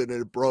happened to it and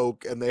it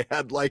broke, and they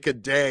had like a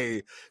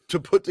day to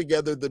put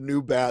together the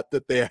new bat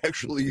that they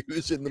actually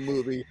use in the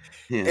movie.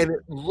 Yeah, And it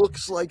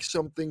looks like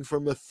something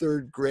from a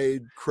third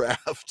grade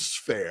crafts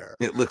fair.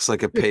 it looks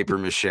like a paper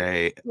mache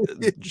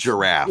It's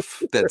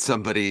giraffe that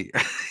somebody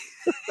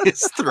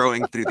is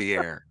throwing through the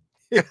air.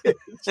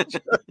 it's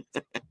just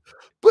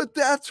but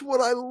that's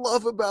what I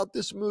love about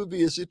this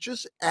movie is it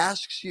just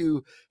asks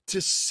you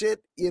to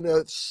sit in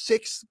a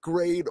 6th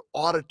grade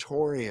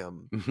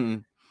auditorium Hmm.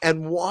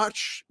 and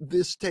watch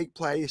this take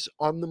place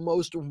on the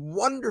most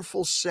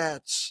wonderful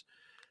sets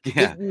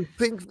Yeah,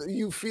 that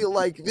you feel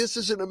like this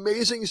is an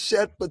amazing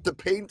set, but the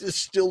paint is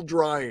still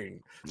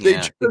drying. They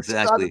yeah, just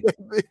got exactly.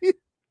 it.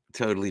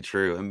 Totally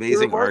true. It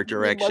Amazing art reminded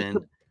me much of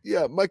direction.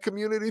 Yeah, my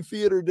community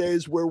theater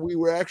days where we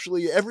were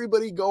actually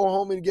everybody go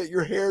home and get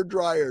your hair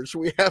dryers.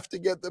 We have to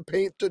get the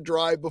paint to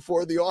dry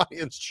before the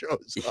audience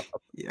shows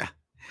up. Yeah.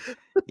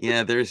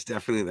 Yeah, there's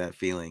definitely that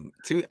feeling.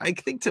 To I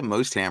think to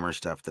most Hammer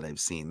stuff that I've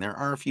seen, there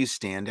are a few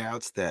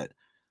standouts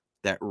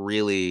that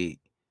really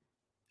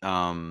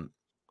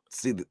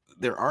see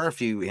there are a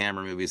few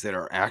Hammer movies that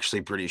are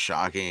actually pretty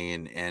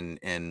shocking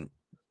and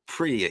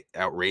pretty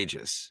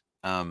outrageous.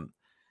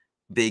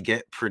 They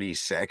get pretty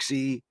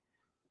sexy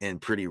and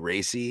pretty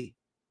racy,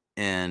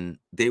 and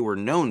they were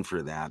known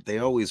for that. They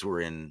always were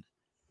in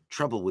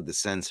trouble with the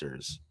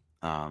censors.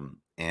 And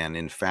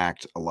in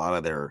fact, a lot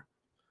of their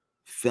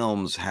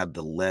films had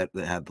the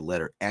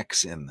letter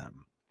X in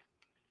them.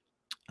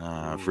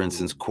 For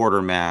instance, Ooh.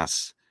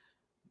 Quartermass,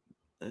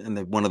 and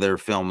one of their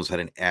films had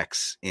an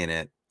X in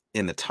it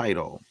in the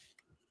title.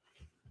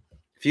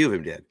 A few of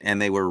them did,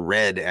 and they were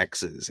red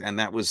X's, and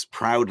that was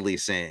proudly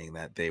saying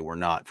that they were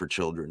not for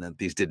children, that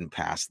these didn't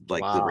pass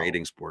like the Wow.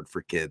 ratings board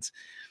for kids.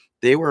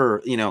 They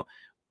were,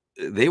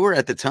 they were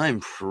at the time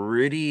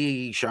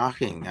pretty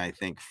shocking, I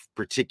think,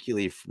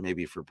 particularly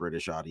maybe for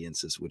British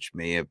audiences, which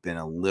may have been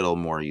a little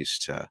more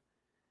used to,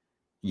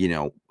 you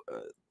know,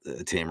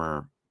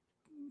 tamer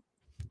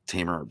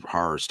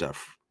horror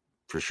stuff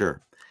for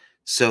sure.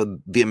 So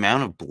the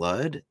amount of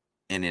blood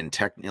and in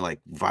like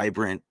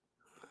vibrant,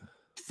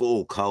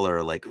 full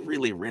color, like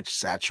really rich,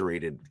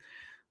 saturated,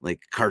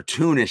 like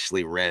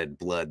cartoonishly red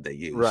blood they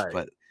used, Right.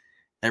 but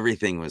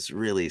everything was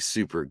really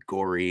super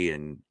gory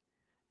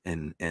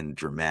and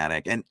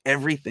dramatic, and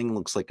everything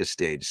looks like a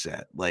stage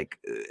set. Like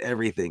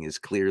everything is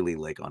clearly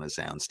like on a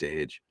sound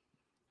stage,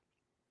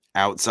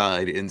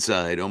 outside,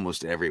 inside,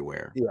 almost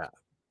everywhere. Yeah.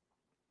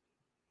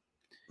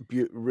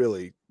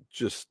 Really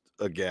just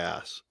a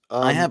gas.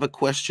 I have a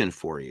question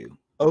for you.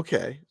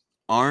 Okay.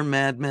 Are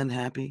madmen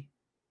happy?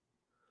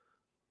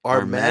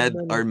 Are Mad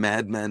Are Men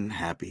madmen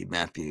happy,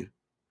 Matthew?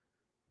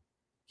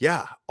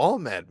 Yeah, all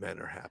madmen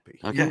are happy.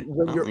 You Okay,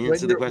 well, let me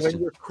answer the when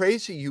question. you're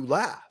crazy, you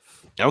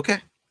laugh. Okay,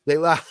 They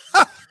laugh.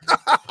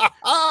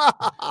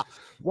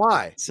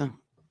 Why? so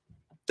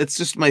it's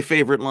just my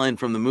favorite line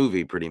from the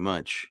movie, pretty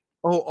much.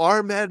 Oh,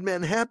 are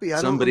madmen happy?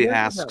 I don't remember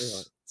that one.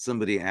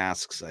 Somebody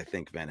asks, I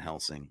think Van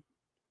Helsing,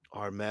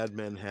 Are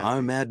madmen are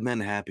happy? madmen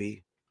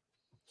happy?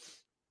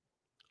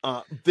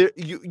 There,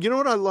 you know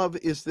what I love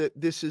is that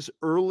this is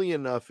early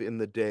enough in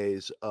the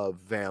days of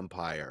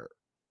vampire,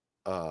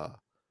 uh,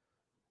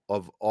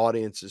 of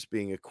audiences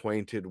being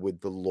acquainted with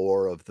the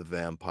lore of the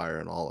vampire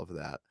and all of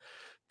that,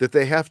 that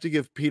they have to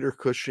give Peter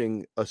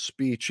Cushing a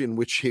speech in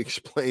which he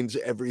explains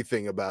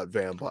everything about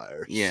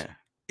vampires. Yeah,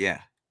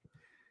 yeah.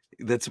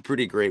 That's a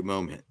pretty great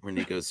moment when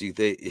he goes,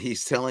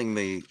 he's telling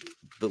the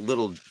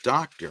little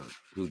doctor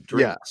who Yeah,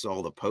 drinks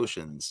all the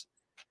potions.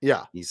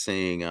 yeah. He's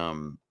saying,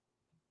 oh,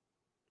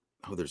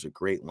 there's a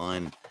great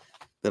line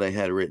that I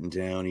had written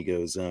down. He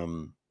goes,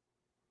 oh,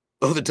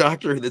 the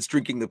doctor that's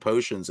drinking the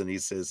potions, and he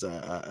says,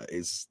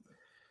 is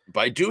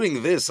by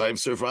doing this, I've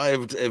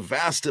survived a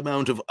vast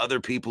amount of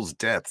other people's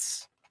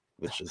deaths,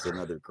 which is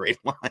another great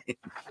line.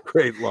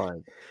 Great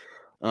line.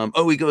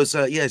 Oh, he goes,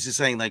 yeah, he's just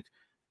saying like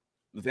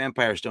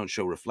vampires don't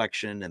show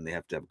reflection and they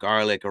have to have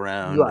garlic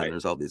around and Right.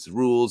 there's all these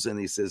rules. And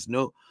he says,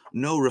 no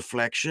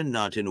reflection,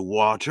 not in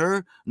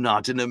water,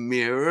 not in a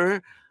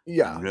mirror.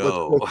 Yeah, let's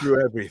No. go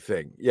through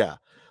everything. Yeah.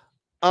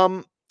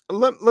 Um,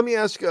 let me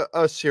ask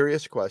a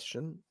serious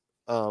question.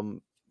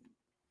 Um,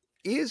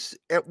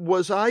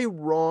 was I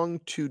wrong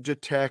to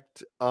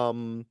detect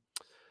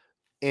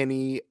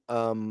any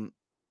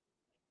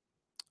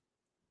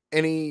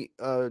any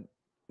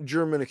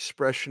German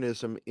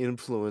expressionism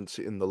influence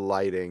in the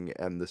lighting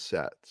and the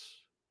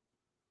sets?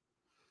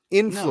 No,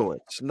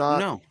 Influence, not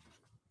no.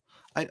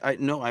 I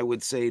no, I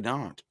would say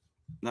not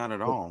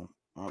at all.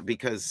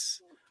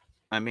 Because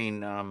I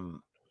mean, a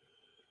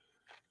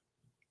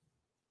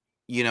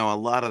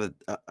lot of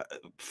the,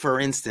 for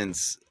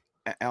instance,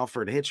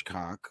 Alfred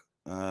Hitchcock,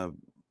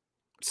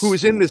 who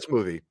is in sto- this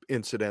movie,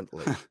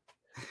 incidentally.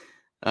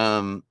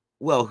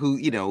 well,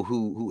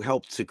 who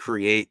helped to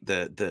create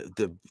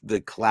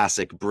the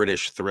classic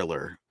British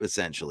thriller,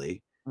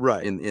 essentially,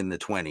 Right, in the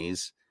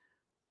 20s,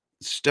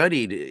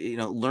 studied,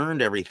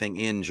 learned everything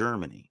in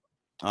Germany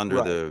under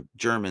right, the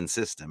German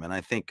system, and I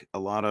think a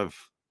lot of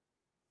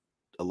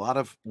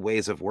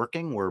ways of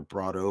working were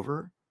brought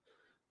over.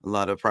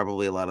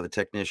 Probably a lot of the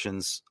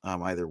technicians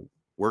either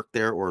worked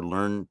there or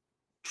learned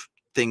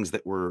things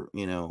that were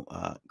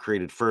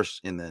created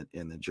first in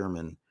the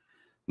German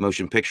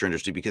motion picture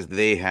industry, because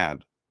they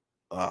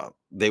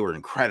were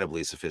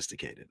incredibly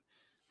sophisticated.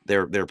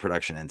 Their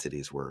production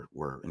entities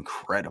were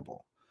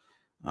incredible,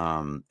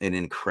 and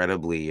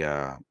incredibly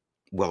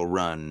well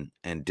run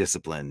and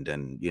disciplined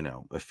and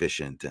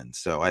efficient. And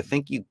so I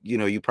think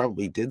you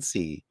probably did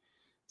see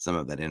some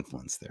of that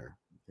influence there.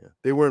 yeah.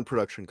 They weren't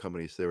production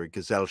companies, they were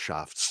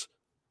Gesellschafts.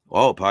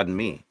 Oh, pardon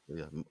me.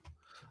 Yeah,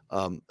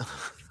 um,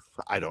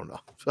 I don't know.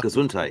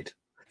 Gesundheit.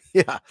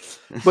 Yeah,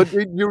 but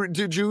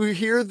did you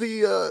hear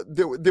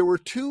there were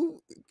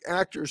 2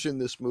 actors in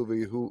this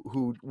movie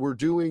who were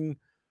doing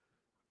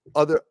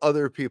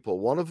other people.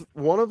 One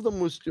of them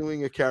was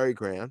doing a Cary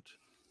Grant.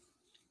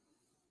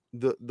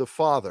 The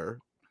father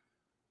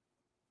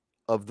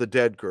of the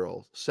dead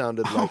girl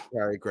sounded like Oh,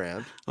 Cary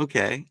Grant,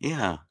 okay.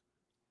 Yeah.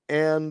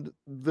 and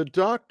the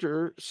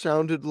doctor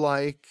sounded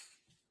like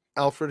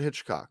Alfred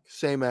Hitchcock,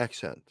 same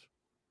accent.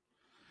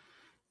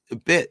 A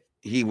bit.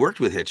 He worked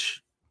with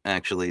Hitch,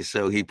 actually,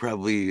 so he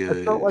probably,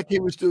 I felt like he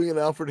was doing an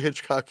Alfred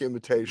Hitchcock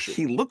imitation.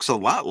 he looks a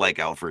lot like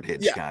Alfred Yeah,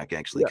 Hitchcock,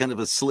 actually, yeah, kind of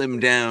a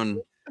slimmed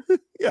down,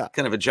 yeah.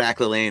 kind of a Jack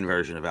LaLanne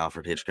version of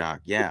Alfred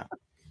Hitchcock. Yeah.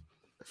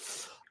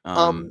 Um,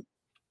 Um,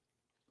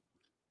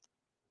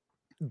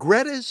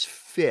 Greta's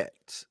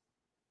fit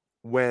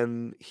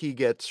when he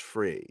gets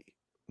free,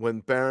 when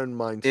Baron it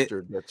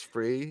Meinster gets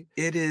free,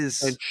 it and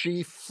is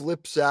she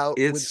flips out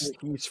with it's the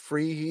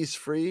he's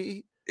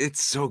free,"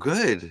 it's so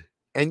good.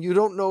 and you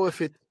don't know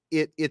if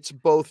it's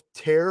both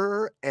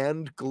terror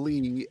and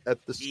glee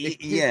at the it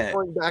keeps Yeah.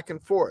 going back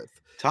and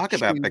forth. Talk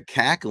about She the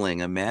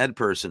cackling, a mad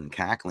person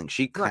cackling.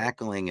 She right.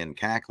 cackling and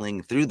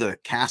cackling through the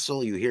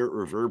castle. You hear it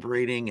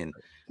reverberating, and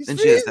 "He's then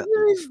free, she has that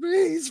he's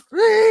free, he's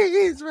free,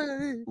 he's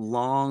free."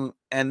 long,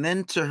 and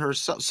then to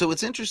herself. So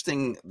it's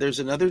interesting. There's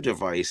another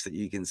device that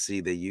you can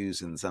see they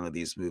use in some of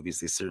these movies.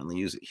 They certainly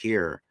use it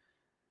here,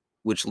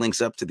 which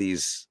links up to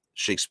these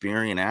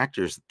Shakespearean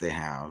actors that they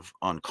have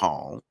on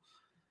call.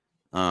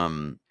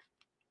 Um,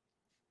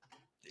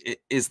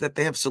 is that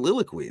they have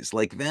soliloquies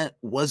like that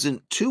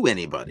wasn't to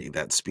anybody,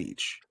 that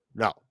speech.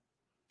 No.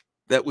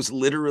 That was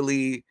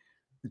literally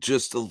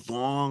just a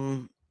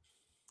long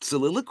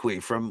soliloquy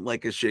from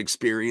like a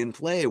Shakespearean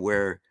play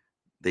where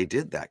they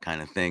did that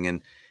kind of thing.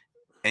 And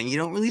you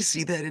don't really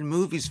see that in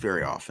movies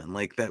very often.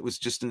 Like that was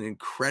just an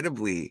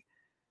incredibly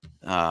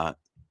uh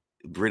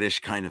British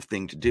kind of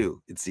thing to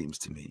do, it seems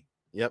to me.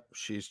 Yep,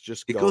 she's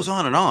just It goes going.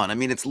 on and on. I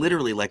mean, it's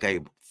literally like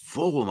a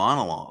full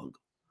monologue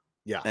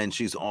Yeah. and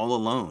she's all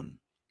alone.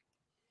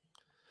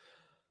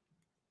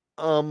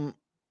 Um,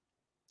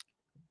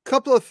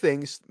 couple of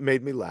things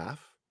made me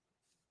laugh.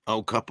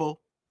 Oh,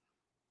 couple?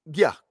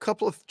 Yeah,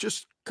 couple of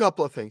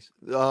things.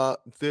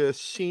 The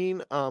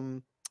scene,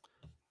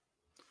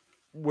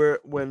 where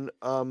when,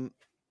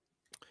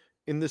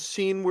 in the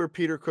scene where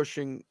Peter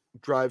Cushing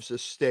drives a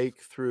stake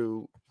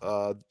through,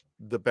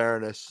 the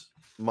Baroness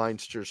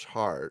Meinster's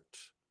heart,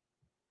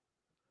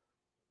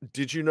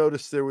 did you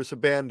notice there was a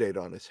Band-Aid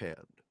on his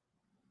hand?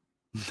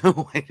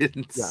 No, I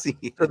didn't Yeah. see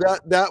So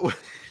it. that wa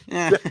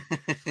Yeah.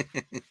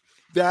 that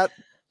that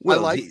I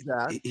Well, liked he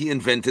that. he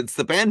invented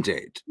the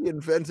Band-Aid. He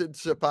invented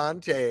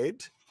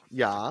Sapantade.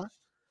 Yeah.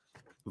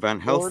 Van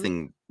Und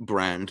Helsing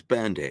brand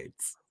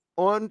Band-Aids.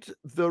 und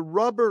the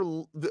rubber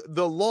l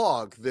the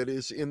log that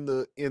is in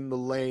the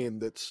lane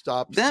that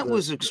stops That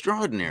was that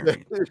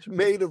extraordinary. is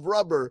made of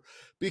rubber,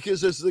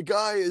 because as the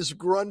guy is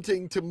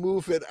grunting to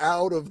move it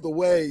out of the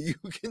way, you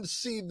can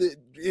see that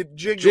it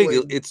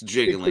jiggling It's because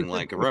jiggling it's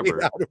like a made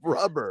rubber. out of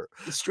rubber.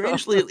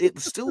 Strangely,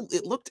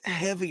 it looked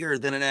heavier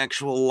than an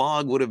actual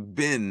log would have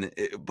been,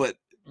 but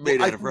Well,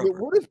 made I out of think it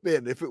rubber. would have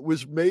been. If it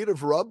was made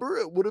of rubber,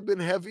 it would have been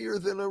heavier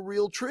than a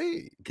real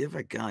tree. Give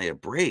a guy a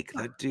break.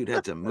 That dude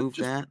had to move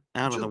Just that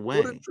out of the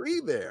put a way.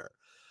 tree there.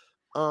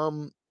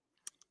 Um,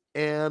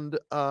 and,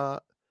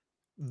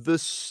 the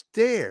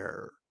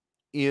stare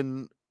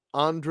in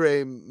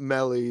Andre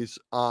Melly's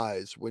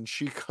eyes when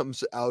she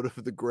comes out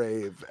of the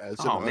grave as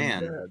an Oh,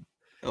 man. undead,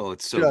 Oh,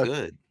 it's so just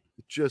good.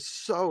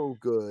 so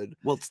good.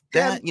 Well, it's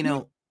And that, you you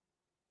know,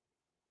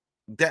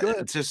 that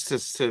good.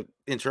 just to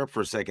interrupt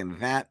for a second,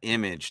 that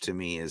image to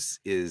me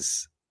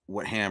is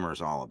what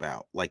Hammer's all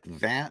about. Like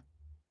that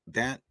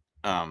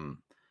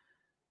um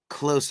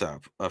close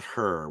up of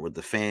her with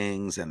the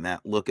fangs and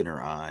that look in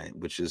her eye,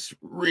 which is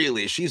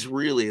really, she's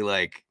really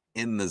like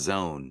in the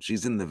zone.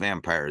 She's in the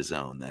vampire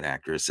zone, that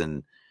actress.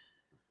 And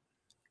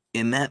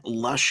in that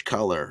lush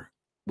color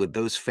with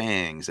those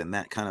fangs and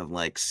that kind of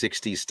like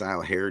 60s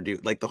style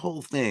hairdo, like the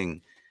whole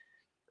thing,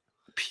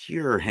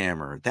 pure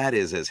Hammer. That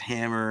is as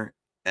Hammer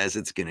as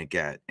it's gonna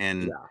get.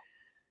 And Yeah,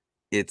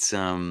 it's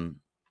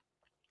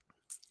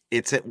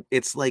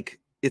it's like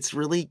it's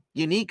really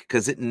unique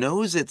because it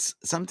knows it's,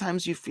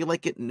 sometimes you feel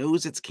like it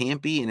knows it's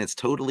campy and it's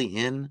totally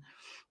in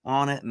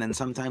on it, and then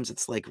sometimes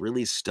it's like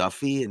really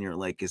stuffy and you're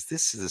like, is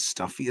this the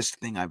stuffiest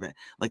thing I've been,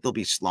 like there'll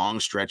be long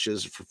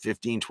stretches for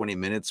 15-20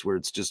 minutes where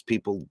it's just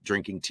people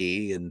drinking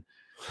tea and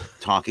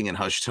talking in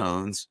hushed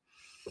tones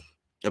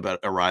about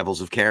arrivals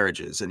of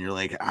carriages, and you're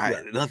like,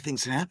 yeah,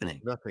 nothing's happening.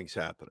 nothing's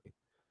happening.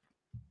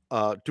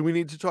 Do we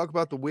need to talk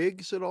about the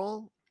wigs at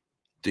all?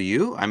 Do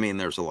you? I mean,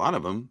 there's a lot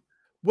of them.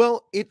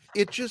 Well, it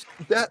just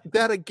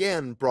that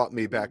again brought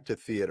me back to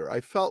theater.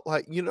 I felt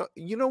like,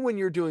 when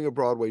you're doing a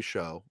Broadway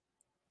show,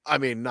 I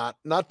mean, not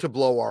to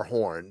blow our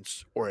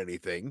horns or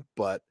anything,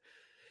 but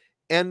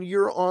and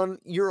you're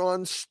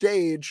on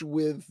stage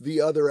with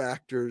the other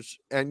actors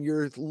and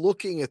you're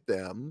looking at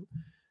them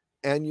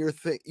and you're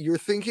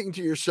thinking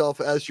to yourself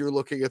as you're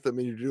looking at them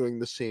and you're doing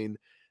the scene,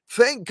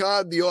 Thank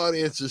God the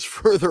audience is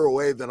further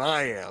away than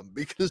I am,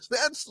 because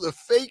that's the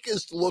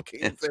fakest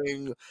looking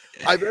thing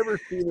I've ever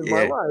seen in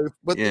my Yeah, life.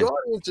 But the yeah.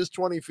 audience is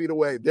 20 feet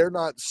away. They're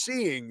not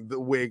seeing the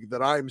wig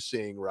that I'm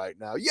seeing right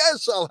now.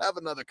 Yes, I'll have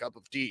another cup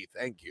of tea.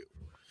 Thank you.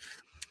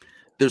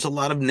 There's a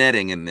lot of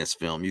netting in this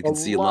film. You A can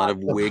see a lot lot of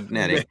of wig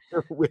netting.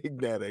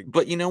 wig netting.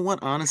 But you know what?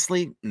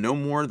 Honestly, no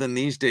more than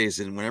these days,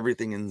 and when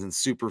everything is in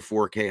super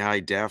 4K high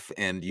def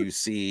and you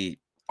see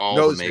all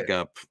the Nose hair.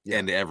 makeup Yeah.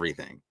 and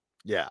everything.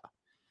 Yeah.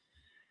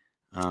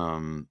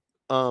 Um,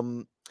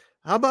 Um,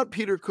 how about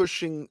Peter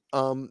Cushing,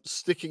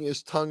 sticking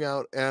his tongue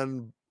out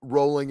and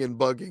rolling and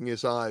bugging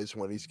his eyes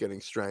when he's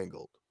getting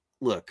strangled?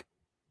 look,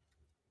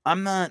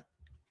 I'm not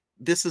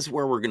this is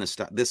where we're gonna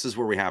stop. This is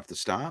where we have to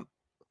stop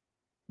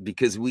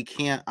because we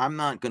can't I'm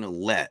not gonna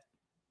let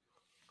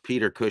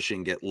Peter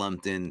Cushing get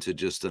lumped into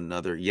just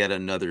yet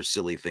another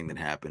silly thing that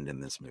happened in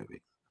this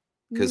movie.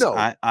 Because No,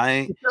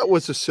 that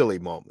was a silly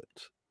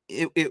moment.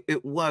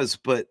 it was,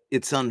 but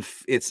it's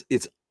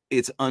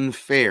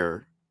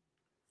unfair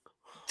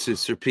to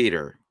Sir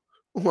Peter.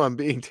 Well, I'm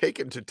being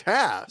taken to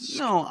task.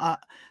 No,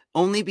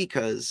 only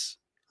because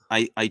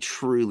I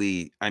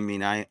truly, I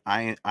mean, I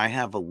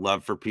have a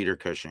love for Peter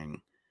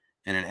Cushing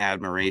and an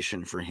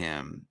admiration for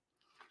him,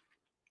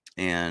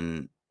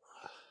 and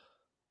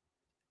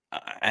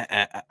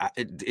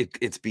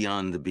it's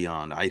beyond the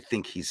beyond. I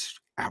think he's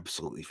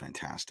absolutely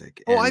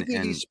fantastic, Oh, I think he's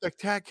and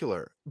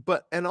spectacular,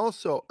 but and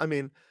also, I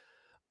mean,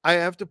 I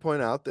have to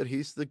point out that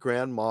he's the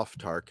Grand Moff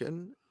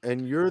Tarkin,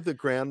 and you're the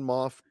Grand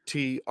Moff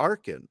T.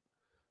 Arkin.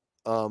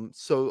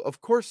 So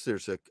of course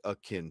there's a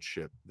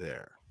kinship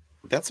there.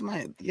 that's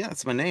my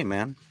name,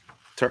 man.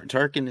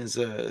 Tarkin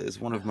is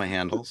one of my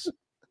handles.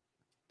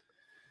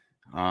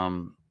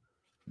 Um,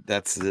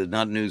 that's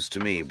not news to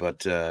me,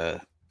 but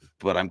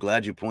I'm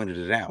glad you pointed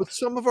it But out.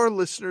 some of our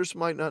listeners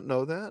might not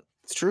know that.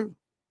 It's true.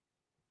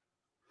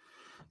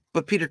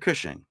 But Peter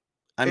Cushing,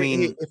 I Hey,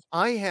 mean, if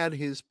I had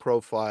his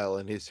profile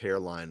and his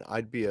hairline,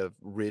 I'd be a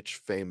rich,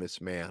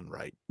 famous man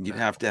right you'd now.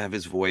 have to have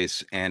his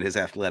voice and his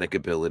athletic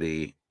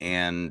ability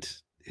and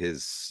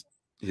his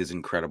his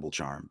incredible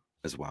charm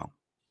as well.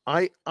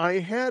 I'd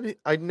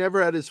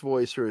never had his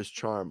voice or his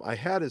charm. I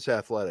had his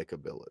athletic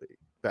ability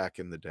back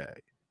in the day.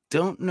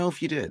 Don't know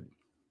if you did.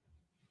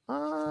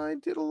 I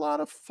did a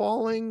lot of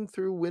falling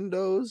through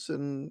windows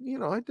and,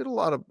 I did a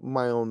lot of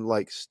my own,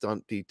 like,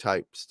 stunty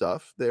type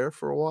stuff there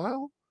for a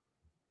while.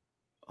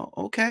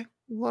 Okay.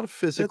 A lot of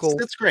physical.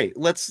 That's great.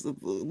 Let's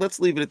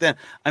leave it at that.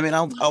 I mean,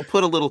 I'll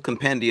put a little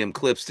compendium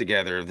clips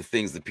together of the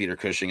things that Peter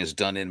Cushing has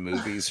done in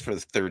movies for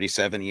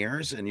 37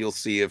 years, and you'll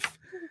see if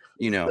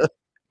you know.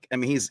 I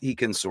mean, he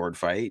can sword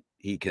fight.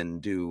 He can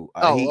do.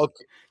 Oh,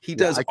 okay. He Yeah,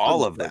 does I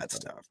all couldn't of sword that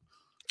fight. stuff.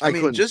 I I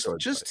mean, couldn't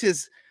sword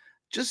fight.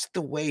 just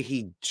the way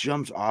he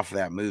jumped off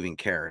that moving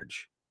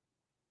carriage.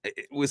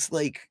 It was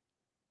like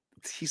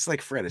he's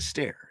like Fred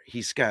Astaire.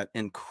 He's got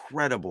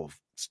incredible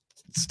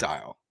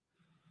style,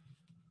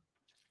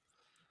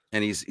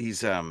 and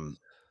he's.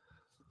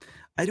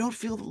 I don't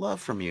feel the love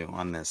from you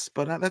on this,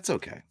 but that's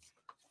okay.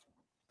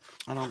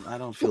 I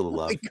don't feel the Oh my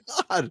love.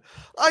 god!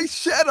 I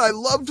said I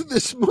loved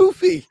this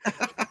movie,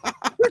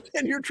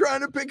 and you're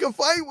trying to pick a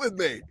fight with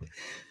me.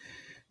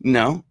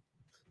 No,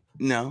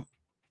 no.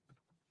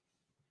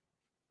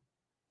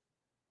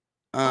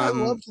 I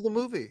Um, loved the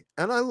movie,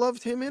 and I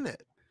loved him in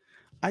it.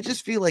 I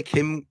just feel like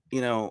him,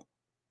 hi-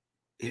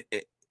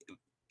 hi-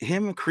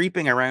 him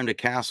creeping around a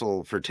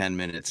castle for 10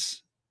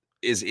 minutes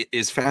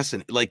is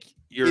fascinating. Like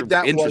you're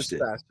That was interested.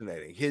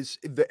 fascinating.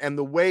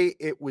 The way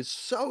it was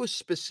so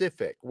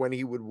specific when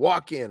he would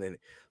walk in and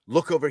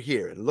look over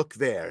here and look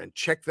there and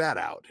check that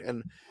out,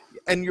 and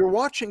you're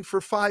watching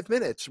for 5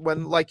 minutes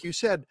when, like you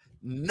said,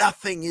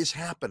 nothing is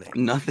happening.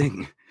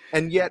 Nothing.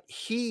 And yet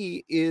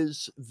he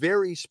is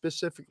very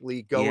specifically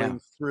Yeah. going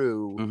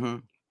through Hmm.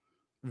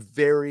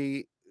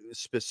 very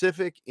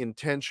specific,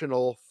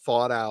 intentional,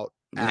 thought out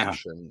Yeah.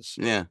 actions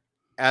Yeah.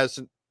 as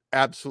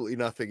absolutely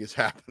nothing is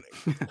happening.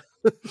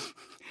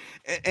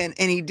 And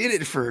he did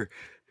it for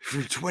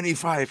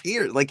 25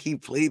 years. Like he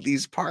played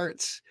these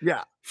parts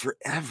Yeah.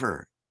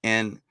 forever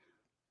and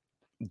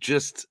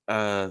just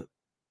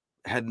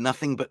had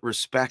nothing but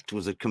respect,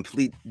 was a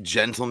complete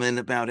gentleman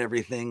about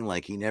everything.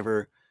 Like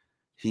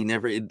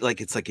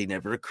it's like he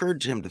never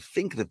occurred to him to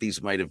think that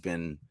these might have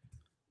been,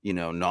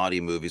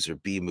 naughty movies or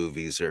B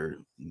movies or,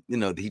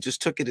 he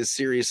just took it as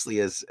seriously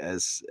as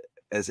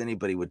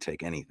anybody would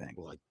take anything.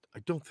 Well, I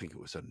don't think it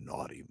was a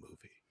naughty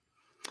movie.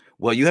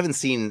 Well, you haven't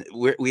seen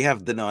we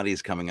have the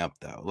naughties coming up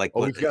though. Like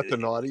Oh, what we've got the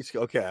naughties?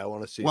 Okay, I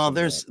wanna see well, some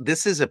naughties.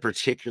 this is a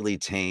particularly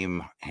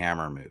tame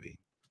Hammer movie.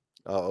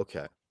 Oh,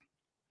 okay.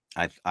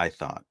 I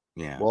thought.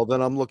 Yeah. Well,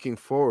 then I'm looking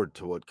forward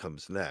to what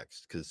comes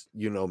next, because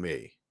you know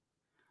me.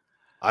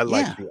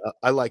 Yeah.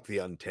 I like the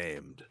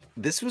Untamed.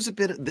 This was a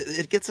bit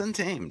it gets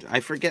untamed.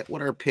 I forget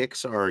what our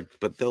picks are,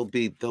 but there'll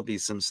be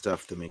some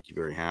stuff to make you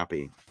very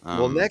happy.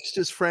 Well, next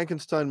is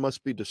Frankenstein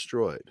Must Be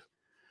Destroyed.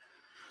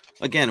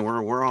 Again,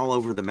 we're all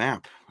over the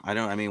map.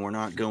 I mean, we're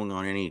not going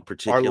on any Our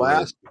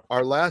particular.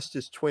 last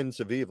is Twins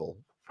of Evil.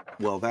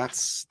 Well,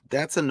 that's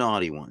a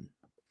naughty one.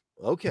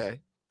 Okay.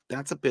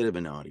 That's a bit of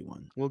a naughty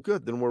one. Well,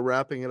 good, then we're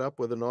wrapping it up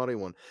with a naughty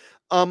one.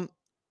 Um,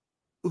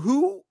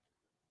 who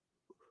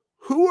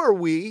who are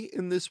we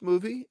in this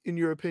movie, in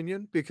your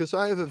opinion? Because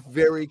I have a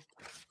very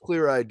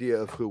clear idea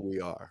of who we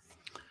are.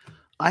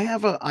 I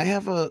have a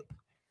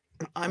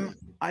I'm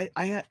I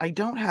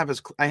don't have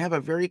I have a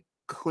very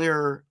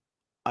clear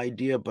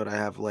idea, but I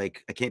have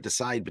like I can't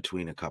decide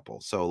between a couple.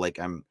 So like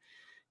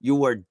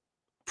you are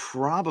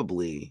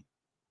probably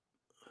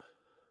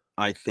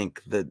I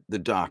think the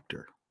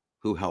doctor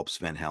who helps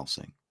Van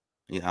Helsing,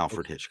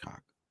 Alfred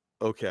Hitchcock.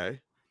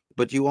 Okay.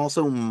 But you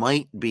also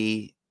might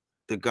be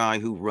the guy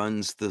who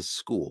runs the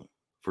school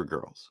for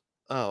girls.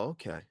 Oh,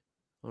 okay.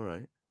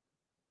 Alright.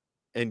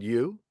 And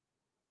you?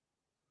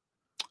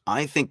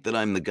 I think that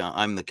I'm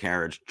the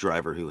carriage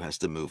driver who has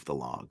to move the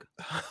log.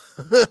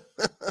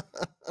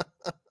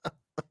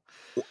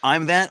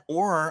 I'm that,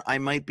 or I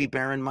might be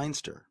Baron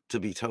Meinster, to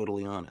be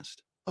totally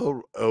honest.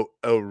 Oh,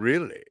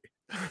 really?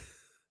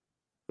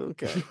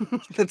 Okay.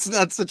 That's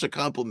not such a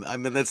compliment. I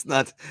mean, that's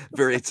not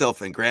very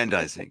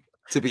self-aggrandizing,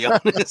 to be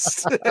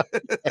honest.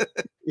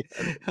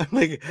 Yeah, I'm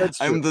like, that's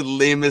true. I'm the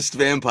lamest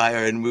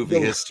vampire in movie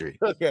history.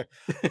 Okay.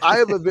 I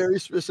have a very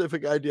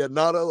specific idea,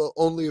 not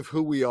only of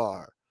who we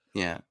are,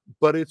 Yeah.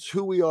 but it's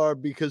who we are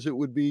because it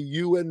would be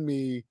you and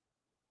me.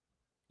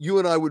 You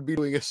and I would be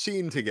doing a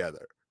scene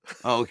together,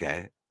 Oh,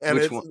 okay. and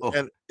Which it's one? Oh,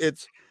 and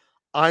it's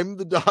I'm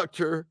the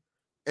doctor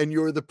and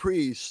you're the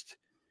priest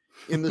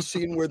in the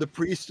scene where the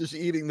priest is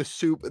eating the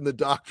soup and the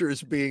doctor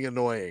is being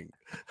annoying.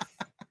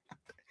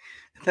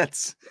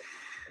 that's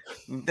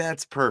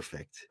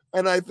perfect.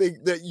 And I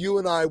think that you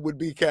and I would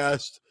be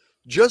cast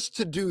just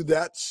to do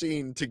that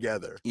scene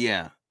together.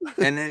 Yeah.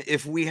 And then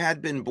if we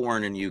had been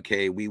born in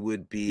UK, we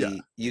would Yeah,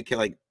 be UK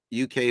like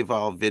UK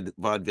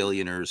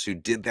vaudevillainers who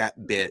did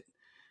that bit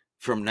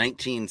from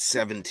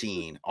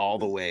 1917 all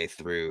the way right.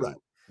 through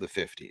the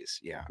 50s.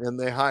 Yeah. And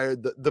they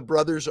hired the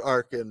brothers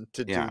Arkin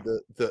to do Yeah.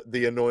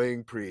 the annoying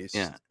Yeah. priest.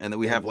 And then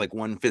we have And like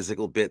one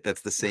physical bit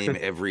that's the same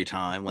every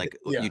time. Like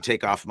yeah, you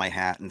take off my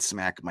hat and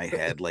smack my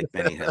head like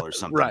Benny Hill or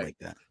something right. like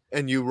that.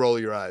 And you roll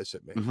your eyes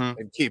at me Hmm.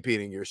 and keep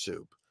eating your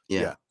soup.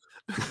 Yeah.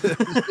 Yeah.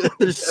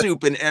 There's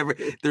soup in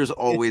there's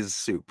always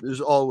soup.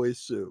 There's always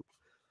soup.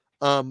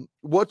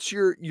 What's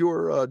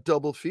your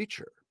double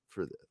feature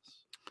for this?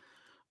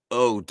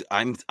 Oh,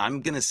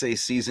 I'm gonna say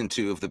season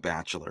 2 of The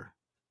Bachelor.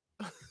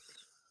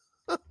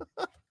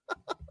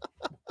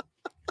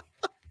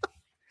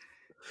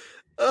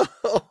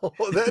 Oh,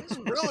 that's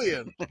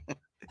brilliant.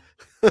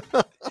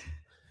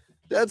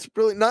 That's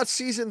brilliant. Not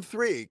season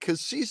 3,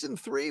 because season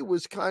 3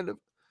 was kind of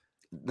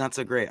Not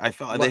so great. I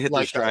felt they hit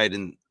their like stride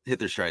and hit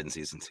their stride in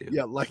season 2.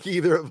 yeah, like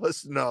either of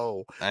us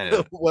know I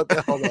know. what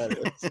the hell that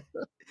is.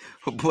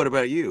 What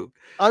about you?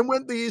 I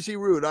went the easy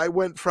route. I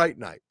went Fright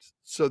Night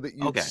so that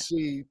you'd Okay.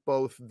 see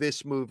both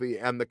this movie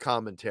and the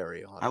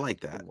commentary on I it like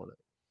that. in one.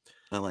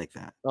 I like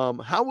that.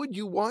 How would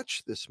you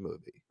watch this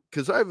movie?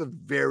 Because I have a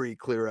very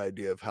clear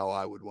idea of how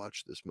I would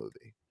watch this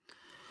movie.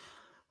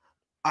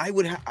 I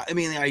mean,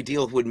 the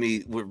ideal would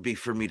be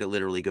for me to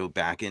literally go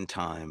back in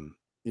time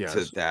to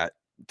Yes.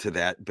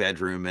 that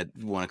bedroom at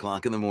 1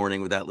 o'clock in the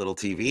morning with that little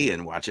TV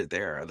and watch it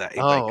there. That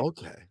like, Oh,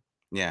 okay.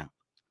 yeah.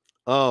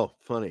 Oh,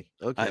 funny.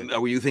 Okay.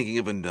 Were you thinking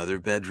of another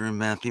bedroom,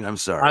 Matthew? I'm I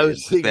sorry.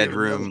 was thinking of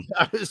another Bedroom.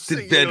 I was Did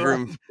thinking of a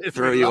bedroom throw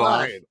different you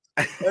off? line.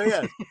 Oh,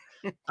 yes.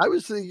 I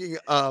was thinking,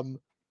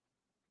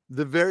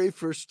 the very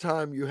first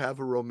time you have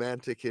a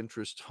romantic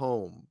interest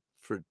home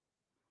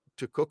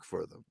to cook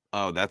for them,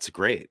 Oh, that's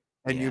great.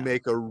 and you Yeah.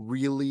 make a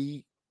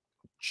really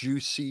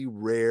juicy,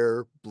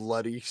 rare,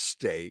 bloody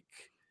steak,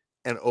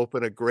 and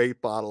open a great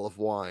bottle of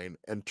wine,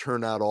 and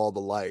turn out all the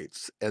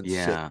lights, and sit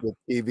Yeah. with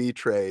TV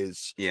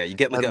trays, Yeah, you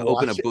get like and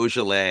open a watch it.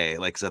 Beaujolais,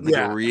 like something like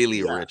Yeah, really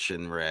yeah, rich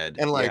and red.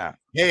 and like, Yeah,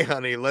 "Hey,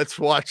 honey, let's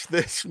watch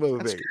this that's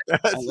movie." great.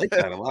 I like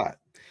that a lot.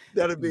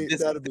 That'd This be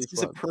is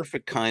a fun.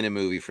 perfect kind of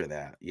movie for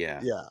that. Yeah,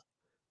 Yeah.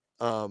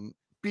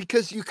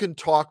 Because you can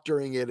talk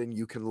during it and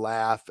you can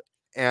laugh,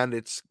 and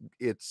it's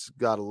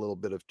got a little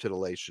bit of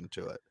titillation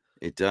to it.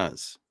 it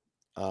does.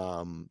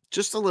 Um,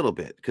 Just a little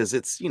bit because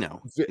it's,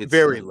 it's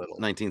Very little.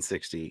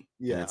 1960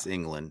 and Yeah. it's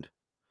England.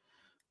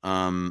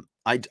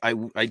 I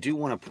do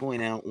want to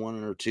point out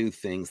one or two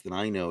things that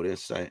I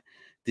noticed.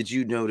 Did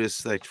you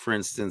notice, like, for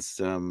instance,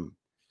 the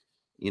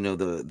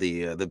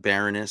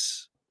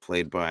Baroness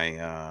played by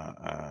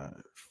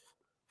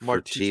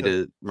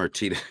Martita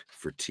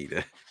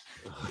Fertita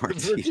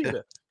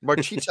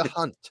Martita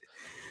Hunt.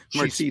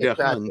 She's Martita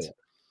Hunt. spectacular.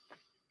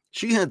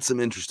 She had some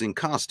interesting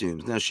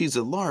costumes. Now she's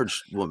a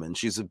large woman.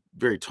 She's a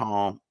very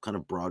tall, kind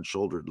of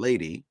broad-shouldered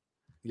lady.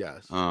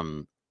 Yes.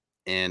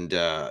 And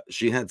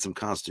she had some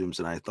costumes,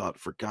 and I thought,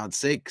 for God's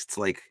sake, it's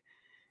like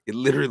it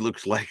literally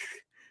looked like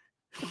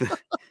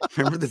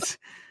remember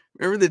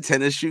the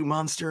tennis shoe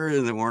monster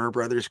in the Warner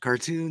Brothers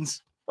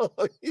cartoons? Oh,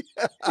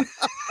 yeah.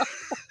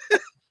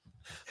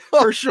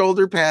 Her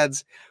shoulder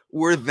pads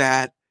were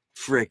that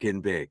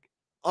freaking big.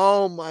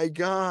 Oh my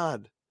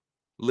god.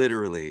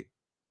 Literally.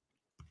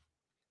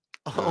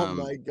 Oh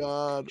my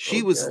god.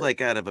 She was Okay.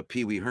 like out of a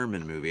Pee Wee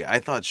Herman movie. I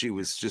thought she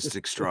was just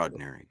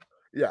extraordinary.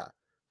 Yeah.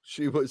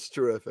 She was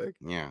terrific.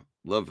 Yeah,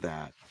 love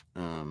that.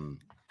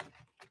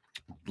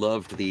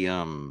 Loved the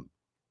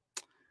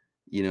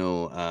you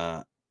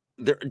know,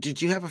 there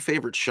did you have a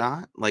favorite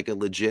shot? Like a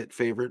legit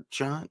favorite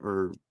shot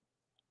or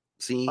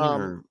scene Um,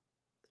 or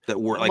that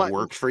my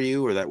worked for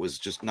you or that was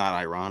just not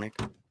ironic?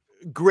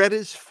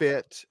 Greta's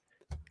fit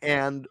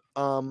and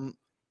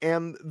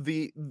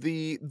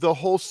the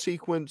whole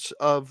sequence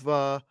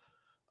of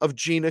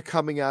Gina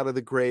coming out of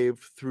the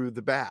grave through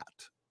the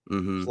bat,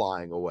 Mhm.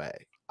 flying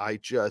away. I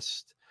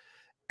just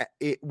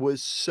it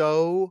was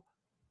so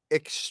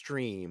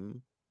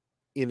extreme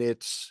in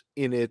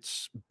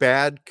its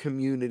bad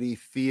community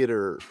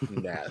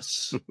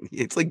theater-ness.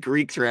 It's like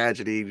Greek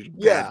tragedy, bad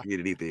Yeah,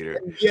 community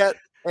theater.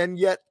 and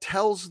yet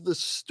tells the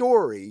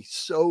story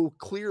so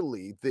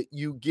clearly that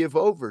you give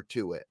over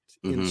to it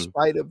in Mhm.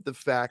 spite of the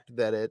fact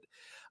that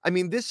I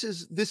mean, this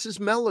is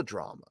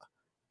melodrama.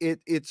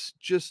 It's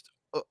just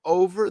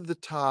over the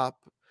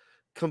top,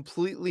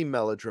 completely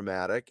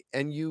melodramatic,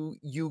 and you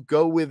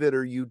go with it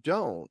or you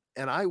don't,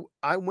 and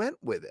I went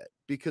with it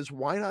because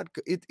why not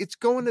g it's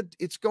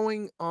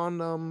going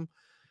on,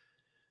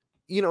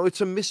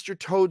 it's a Mr.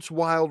 Toad's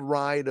Wild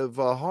Ride of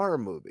a horror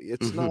movie.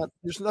 It's Mhm. not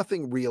there's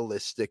nothing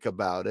realistic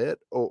about it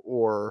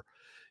or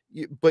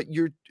you but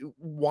you're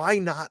why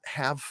not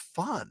have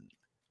fun?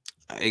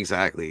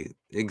 Exactly,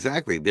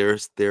 exactly. They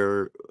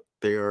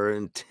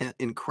are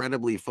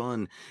incredibly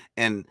fun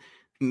and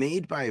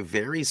made by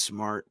very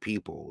smart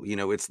people.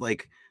 It's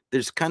like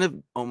there's kind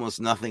of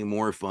almost nothing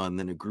more fun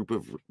than a group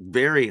of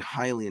very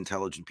highly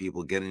intelligent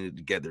people getting it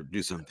together to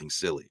do something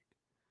silly.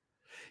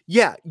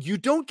 Yeah, you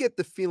don't get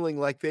the feeling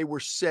like they were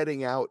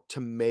setting out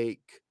to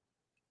make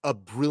a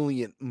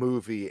brilliant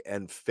movie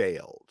and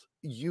failed.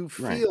 You Right.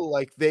 feel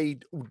like they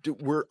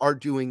are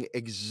doing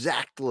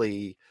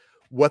exactly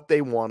what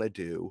they wanna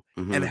do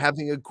and Hmm.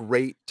 having a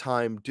great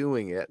time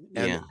doing it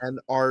Yeah. and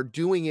are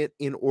doing it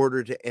in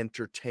order to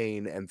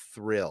entertain and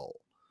thrill,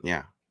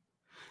 Yeah.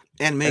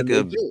 And make and they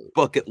a do.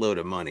 bucket load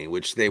of money,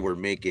 which they were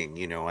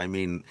making. I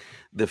mean,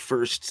 the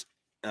first,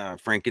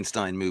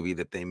 Frankenstein movie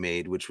that they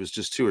made, which was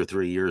just 2 or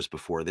 3 years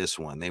before this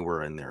one, they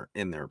were in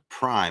their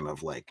prime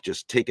of, like,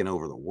 just taking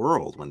over the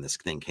world when this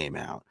thing came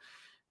out,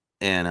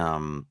 and,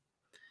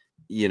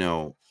 you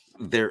know,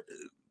 there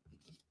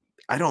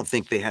I don't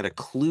think they had a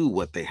clue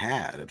what they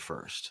had at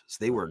first, so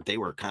they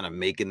were kinda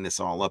making this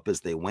all up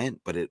as they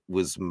went, but it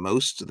was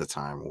most of the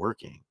time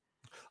working.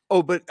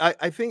 Oh, but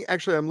I think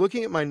actually I'm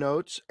looking at my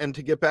notes, and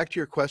to get back to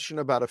your question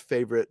about a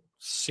favorite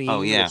Oh,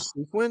 scene or yeah.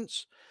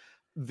 sequence,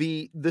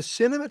 the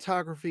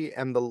cinematography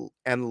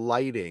and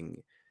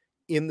lighting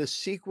in the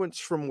sequence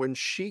from when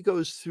she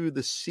goes through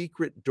the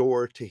secret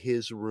door to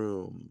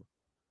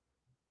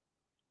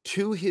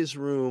his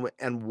room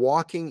and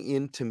walking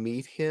in to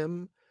meet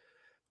him,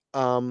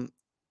 um,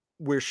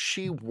 where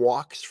she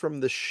walks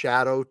from the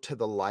shadow to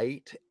the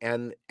light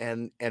and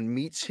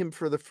meets him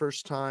for the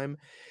first time,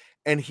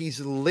 and he's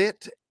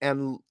lit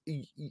and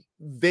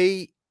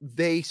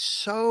they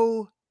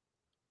so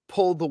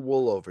pull the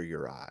wool over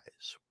your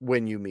eyes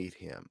when you meet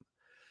him,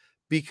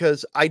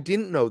 because I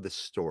didn't know the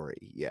story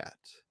yet,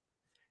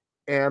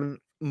 and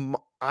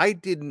I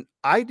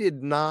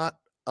did not,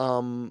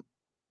 um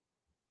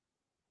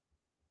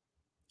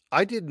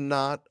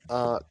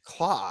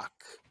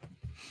clock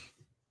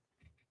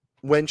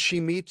when she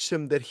meets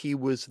him that he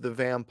was the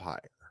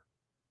vampire.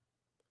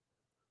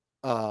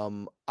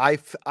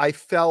 I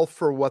fell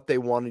for what they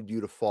wanted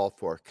you to fall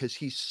for because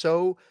he's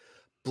so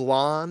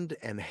blonde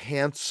and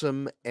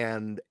handsome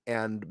and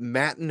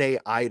matinee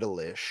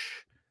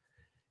idolish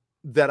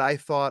that I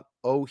thought,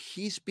 "Oh,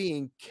 he's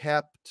being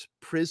kept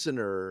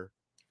prisoner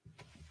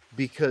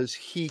because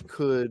he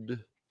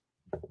could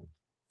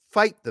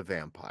fight the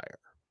vampire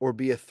or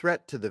be a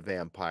threat to the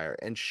vampire,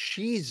 and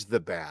she's the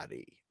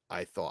baddie,"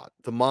 I thought,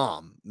 the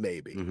mom,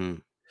 maybe.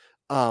 Mhm.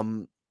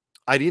 Um,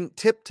 I didn't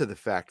tip to the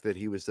fact that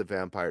he was the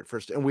vampire at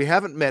first, and we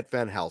haven't met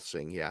Van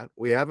Helsing yet.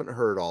 We haven't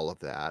heard all of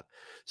that.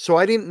 So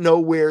I didn't know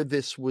where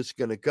this was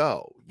gonna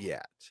go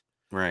yet.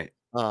 Right.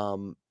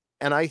 Um,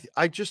 and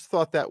I just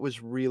thought that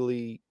was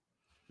really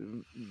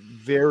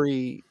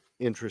very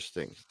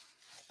interesting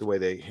the way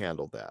they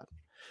handled that.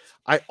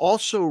 I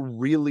also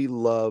really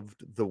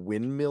loved the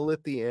windmill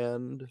at the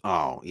end.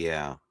 Oh,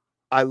 yeah.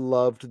 I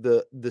loved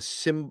the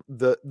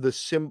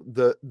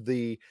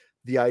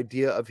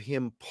idea of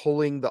him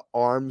pulling the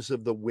arms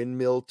of the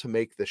windmill to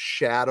make the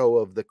shadow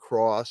of the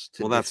cross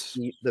to Well,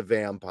 defeat the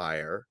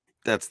vampire.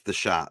 that's the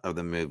shot of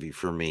the movie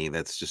for me.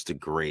 That's just a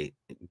great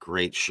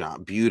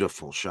shot,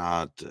 beautiful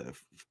shot,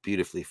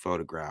 beautifully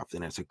photographed,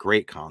 and it's a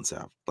great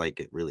concept. Like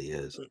it really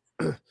is.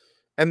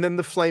 And then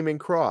the flaming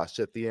cross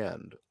at the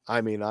end.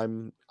 I mean,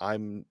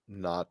 I'm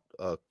not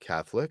a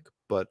Catholic,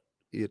 but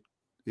it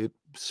it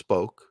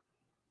spoke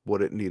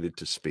what it needed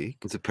to speak.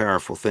 It's a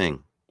powerful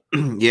thing.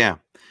 Yeah,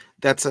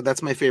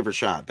 that's my favorite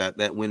shot.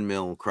 That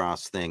windmill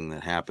cross thing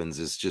that happens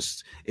is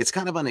just it's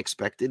kind of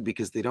unexpected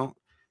because they're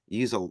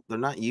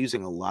not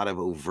using a lot of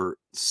overt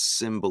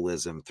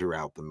symbolism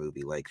throughout the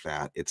movie like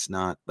that. It's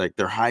not like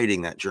they're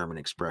hiding that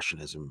German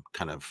expressionism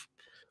kind of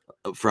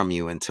from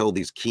you until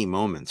these key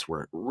moments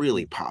where it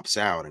really pops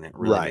out and it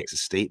really Right. makes a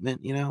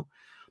statement, you know?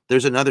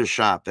 There's another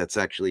shot that's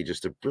actually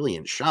just a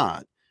brilliant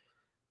shot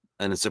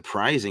and a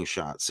surprising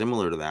shot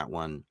similar to that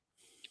one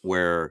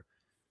where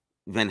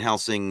Van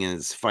Helsing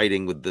is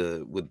fighting with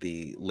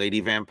the lady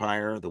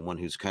vampire, the one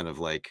who's kind of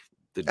like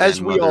the den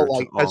As we all mother to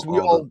like, as we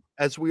all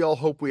the all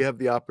hope we have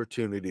the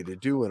opportunity to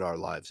do in our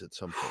lives at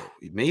some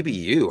point. maybe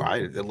you.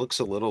 It looks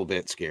a little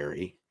bit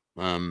scary.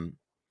 Um,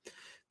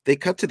 they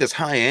cut to this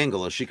high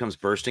angle as she comes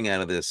bursting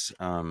out of this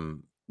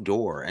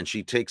door, and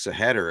she takes a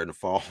header and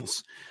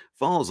falls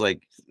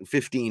like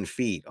 15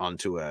 feet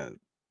onto a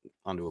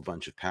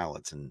bunch of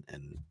pallets and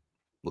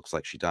looks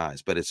like she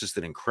dies. But it's just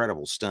an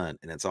incredible stunt,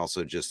 and it's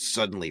also just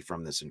suddenly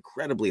from this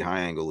incredibly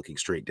high angle looking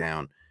straight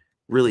down.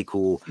 Really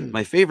cool.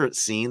 My favorite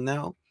scene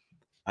though,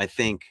 I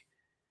think,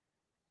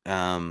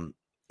 um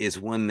is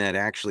one that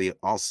actually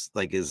also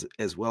like is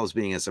as well as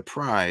being a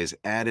surprise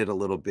added a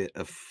little bit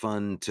of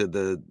fun to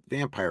the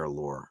vampire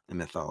lore and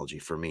mythology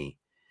for me,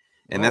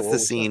 and Oh, that's what the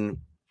was that? scene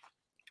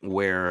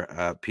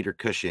where Peter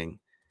Cushing,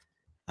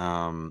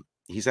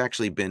 he's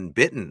actually been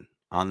bitten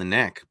on the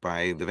neck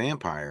by the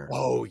vampire,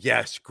 Oh,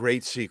 yes,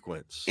 great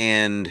sequence.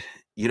 and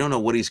you don't know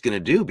what he's going to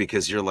do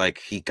because you're like,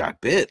 he got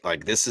bit,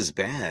 like this is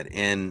bad,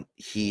 and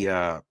he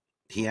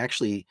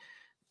actually,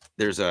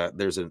 there's a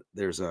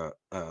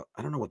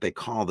I don't know what they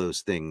call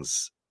those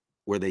things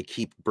where they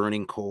keep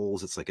burning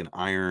coals. It's like an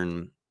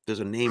iron. There's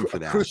a name for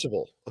that. A A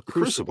crucible.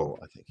 crucible,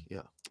 I think,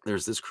 yeah.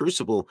 There's this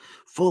crucible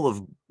full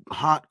of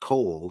hot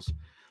coals,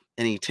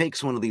 and he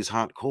takes one of these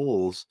hot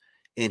coals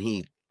and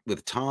he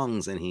with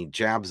tongs and he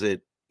jabs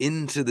it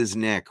into his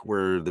neck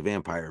where the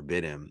vampire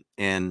bit him.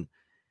 And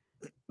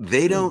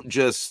they don't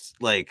just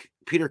like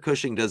Peter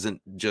Cushing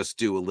doesn't just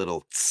do a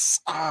little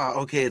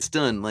okay, it's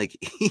done. Like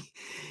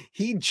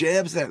he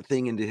jabs that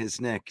thing into his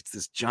neck. It's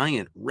this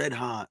giant red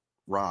hot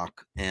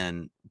rock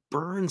and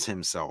burns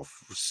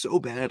himself so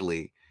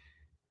badly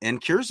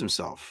and cures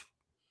himself.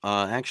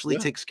 Actually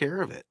Yeah. takes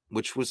care of it,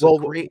 which was a Well,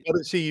 great. what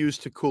does he use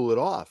to cool it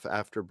off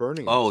after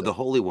burning Oh, the himself?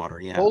 holy water,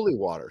 yeah. Holy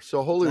water.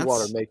 So holy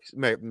water That's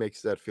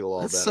makes that feel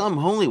all that's better. some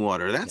holy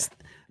water. Yeah.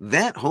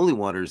 That holy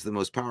water is the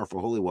most powerful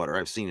holy water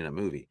I've seen in a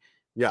movie.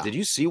 Yeah. Did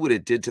you see what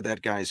it did to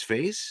that guy's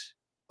face?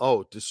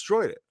 Oh,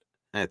 destroyed it.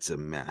 That's a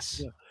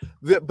mess.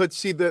 Yeah. But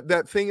see,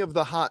 that thing of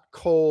the hot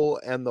coal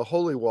and the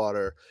holy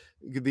water,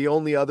 the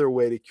only other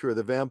way to cure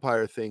the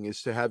vampire thing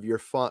is to have your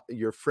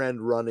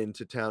friend run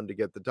into town to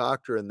get the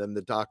doctor, and then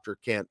the doctor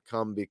can't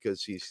come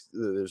because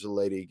there's a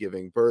lady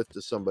giving birth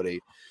to somebody.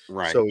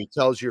 Right. So he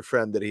tells your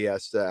friend that he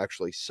has to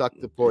actually suck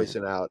the Yeah.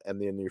 poison out, and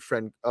then your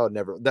friend, oh,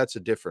 never, that's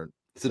a different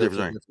It's a that's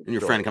different a story. different And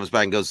your friend story. comes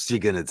back and goes, "You're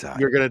gonna die."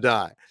 You're gonna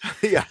die.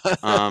 Yeah.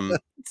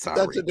 Sorry.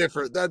 That's a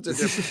different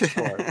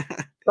story.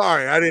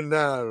 Sorry, I don't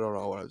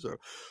know what I was.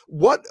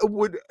 What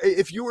would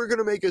if you were going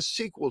to make a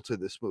sequel to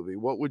this movie?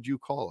 What would you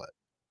call it?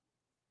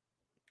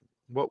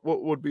 What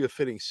would be a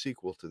fitting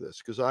sequel to this?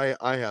 Because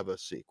I have a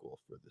sequel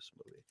for this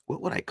movie.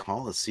 What would I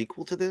call a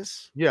sequel to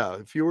this? Yeah,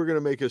 if you were going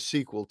to make a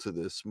sequel to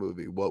this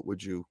movie, what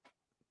would you?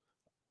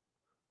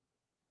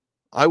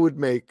 I would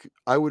make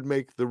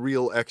the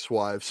real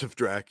ex-wives of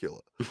Dracula.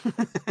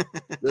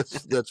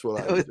 That's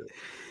what I would do.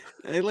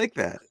 I like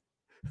that.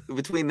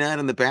 Between that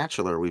and The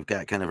Bachelor, we've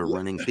got kind of a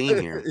running theme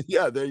here.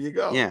 Yeah, there you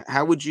go. Yeah,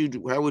 how would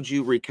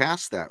you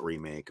recast that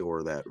remake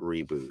or that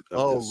reboot of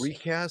Oh, this?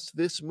 recast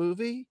this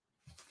movie?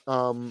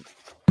 Um,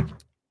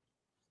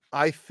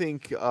 I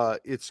think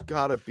it's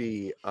got to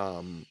be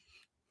uh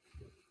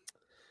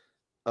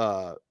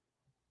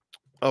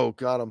oh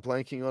god, I'm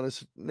blanking on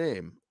his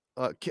name.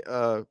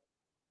 A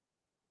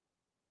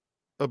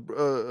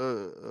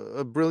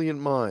brilliant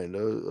mind,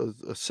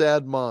 a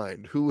sad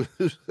mind. Who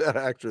is that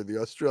actor? The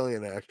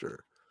Australian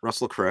actor,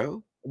 Russell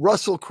Crowe?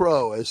 Russell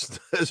Crowe as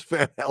as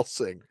Van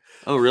Helsing.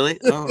 Oh, really?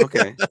 Oh,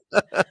 okay.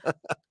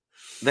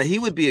 That he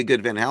would be a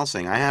good Van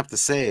Helsing. I have to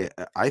say,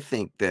 I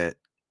think that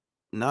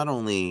not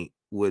only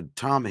would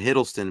Tom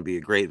Hiddleston be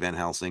a great Van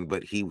Helsing,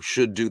 but he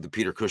should do the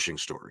Peter Cushing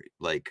story.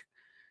 Like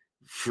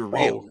for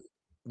real. Oh,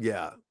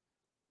 yeah,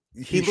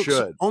 He he looks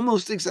should.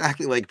 almost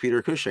exactly like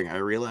Peter Cushing. I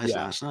realized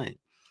Yeah, last night.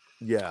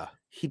 yeah,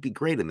 He'd be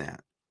great in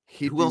that.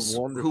 he'd be Who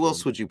wonderful.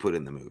 else would you put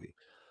in the movie?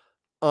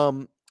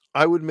 Um,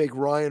 I would make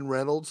Ryan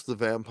Reynolds the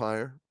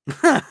vampire.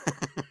 I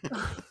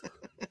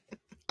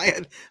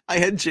had I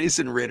had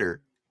Jason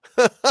Ritter.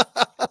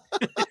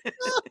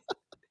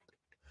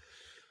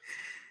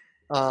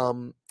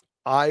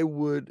 I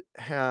would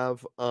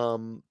have,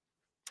 and,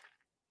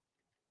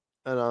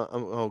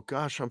 oh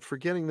gosh, I'm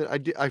forgetting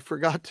that I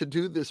forgot to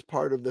do this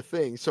part of the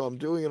thing, so I'm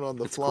doing it on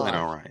the It's quite fly.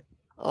 all right.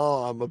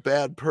 Oh, I'm a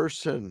bad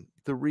person.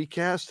 The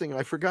recasting,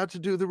 I forgot to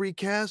do the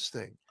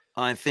recasting.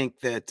 I think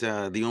that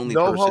the only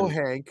NoHo person.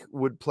 Hank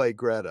would play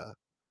Greta.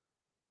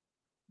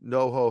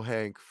 NoHo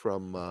Hank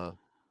from,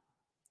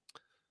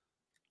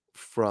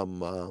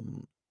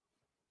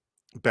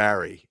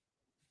 Barry.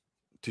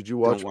 Did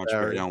you I don't watch watch.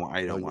 Barry? No,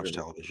 I Oh, don't you watch didn't.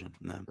 television.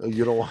 No, Oh,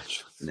 you don't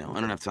watch. no, I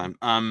don't Okay. have time.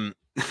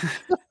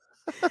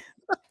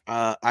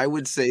 I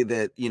would say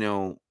that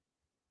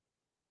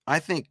I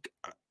think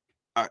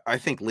I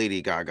think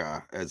Lady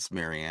Gaga as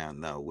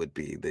Marianne, though, would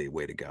be the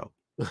way to go.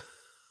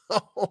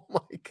 Oh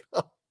my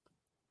god.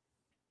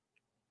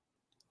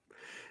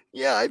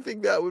 Yeah, I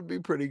think that would be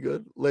pretty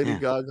good. Lady Yeah.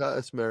 Gaga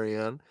as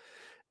Marianne,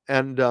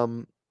 and,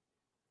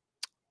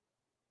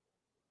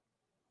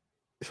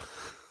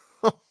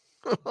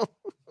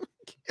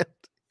 can't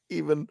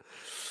even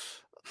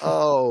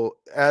oh,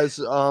 as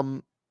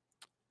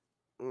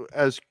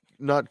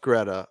not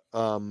Greta,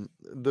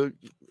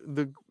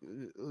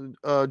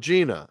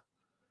 Gina,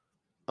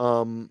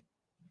 um,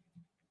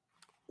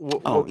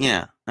 Oh, what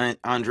yeah,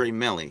 Andre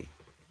Melly.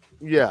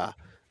 yeah,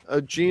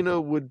 Gina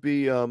would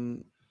be,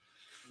 the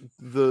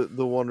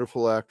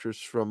wonderful actress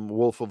from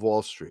Wolf of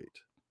Wall Street.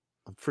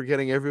 I'm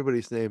forgetting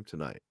everybody's name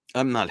tonight.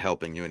 I'm not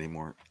helping you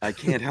anymore. I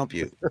can't help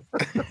you.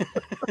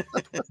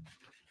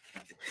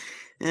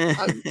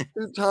 I'm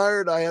too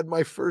tired. I had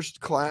my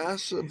first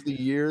class of the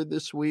year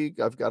this week.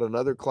 I've got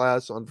another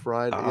class on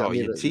Friday. I Oh,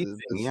 mean, you're teasing.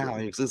 this Yeah,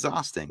 it's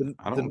exhausting.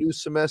 I the don't new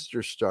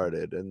semester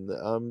started, and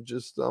I'm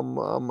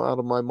out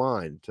of my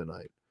mind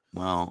tonight.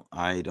 well,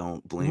 I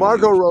don't blame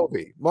Margot you.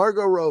 Robbie,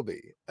 Margot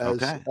Robbie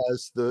Okay,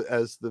 as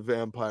the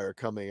vampire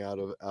coming out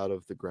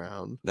of the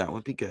ground. that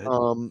would be good.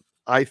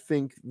 I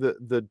think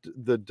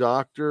the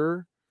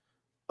doctor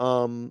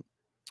um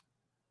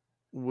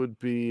would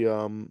be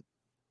uh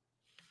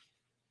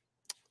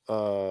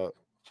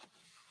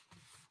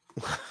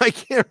I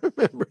can't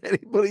remember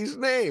anybody's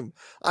name.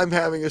 I'm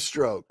having a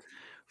stroke.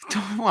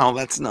 Well,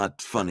 that's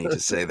not funny to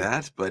say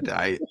that, but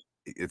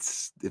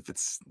it's if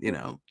it's,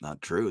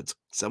 not true, it's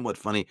somewhat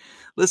funny.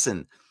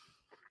 Listen,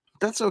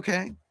 that's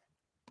okay.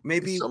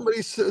 Maybe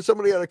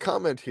Somebody had a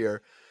comment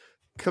here.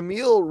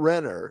 Camille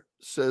Renner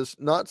says,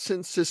 "Not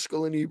since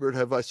Siskel and Ebert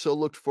have I so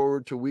looked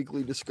forward to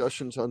weekly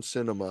discussions on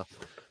cinema.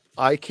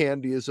 Eye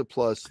candy is a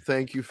plus.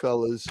 Thank you,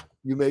 fellas.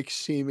 You make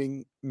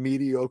seeming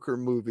mediocre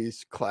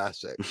movies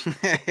classic."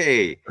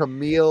 hey,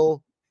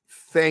 Camille,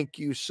 thank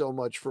you so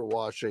much for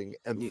watching,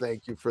 and y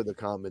thank you for the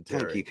thank you,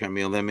 commentary.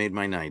 Camille, that made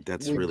my night.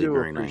 That's We really do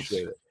very nice.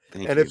 appreciate it.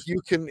 Thank you.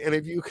 And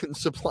if you can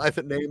supply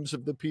the names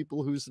of the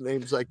people whose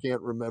names I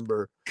can't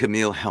remember,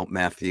 Camille, help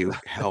Matthew,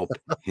 help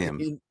him.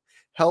 mean,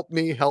 help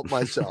me help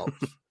myself.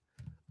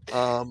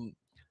 Um,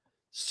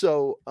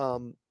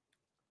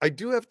 I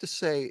do have to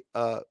say,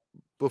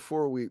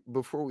 before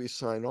we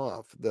sign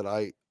off, that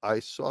I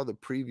saw the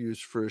previews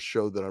for a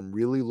show that I'm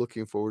really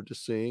looking forward to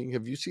seeing.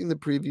 Have you seen the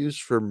previews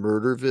for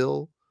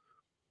Murderville?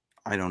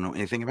 I don't know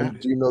anything about And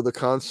it. do you know the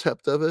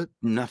concept of it?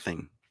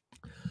 Nothing.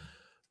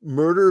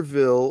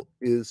 Murderville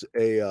is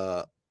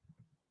a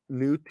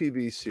new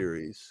TV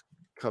series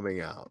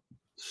coming out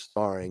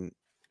starring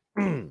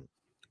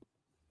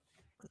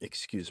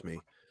excuse me.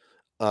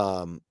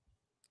 Um,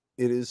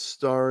 it is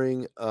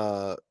starring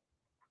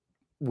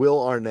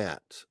Will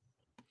Arnett,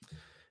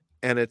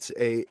 and it's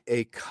a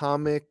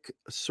comic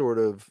sort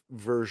of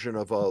version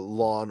of a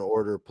Law and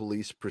Order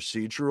police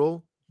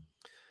procedural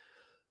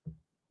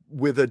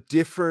with a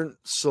different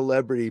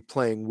celebrity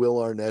playing Will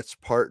Arnett's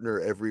partner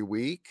every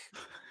week,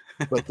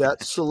 but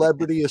that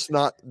celebrity is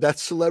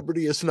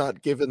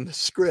not given the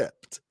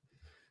script.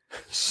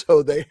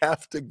 So they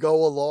have to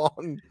go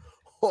along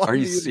Are on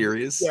you the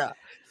serious? yeah,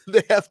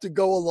 they have to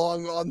go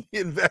along on the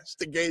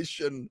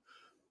investigation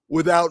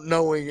without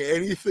knowing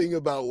anything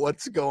about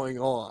what's going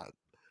on.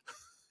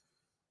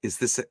 Is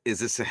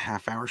this a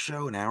half-hour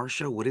show, an hour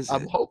show? What is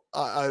I'm it? hope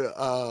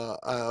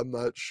I'm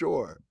not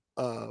sure,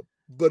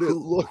 but it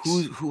looks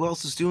Who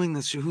else is doing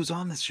this show? Who's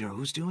on this show?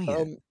 Who's doing it?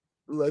 um,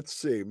 let's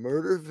see,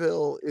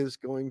 Murderville is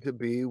going to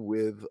be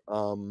with,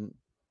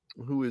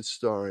 who is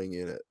starring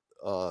in it?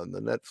 On the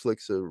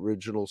Netflix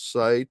original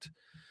site,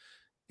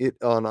 it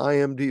on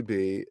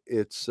IMDb,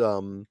 it's,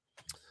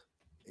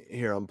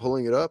 here, I'm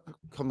pulling it up,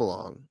 come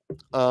along.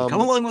 Come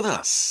Um, along with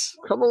us.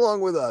 come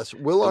along with us,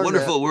 Will The Arnett.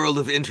 wonderful world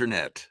of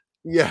internet.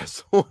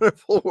 Yes,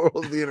 wonderful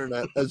world of the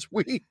internet as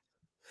we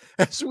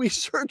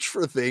search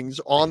for things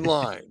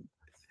online.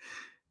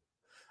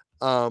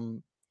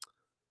 Um,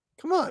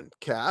 come on,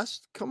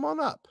 cast, come on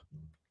up.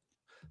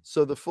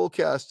 So the full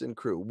cast and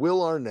crew: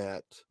 Will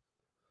Arnett,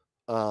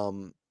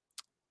 um,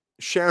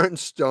 Sharon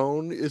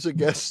Stone is a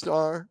guest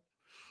star.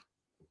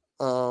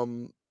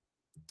 Um,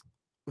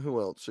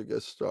 who else are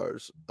guest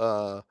stars?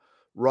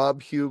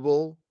 Rob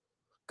Hubel,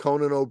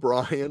 Conan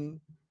O'Brien.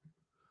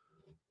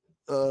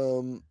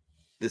 Um,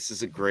 This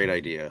is a great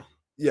idea.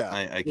 yeah,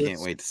 I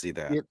can't wait to see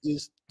that. it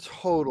is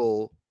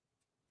total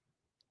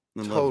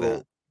I love that.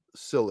 total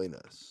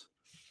silliness.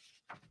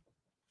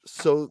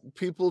 So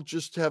people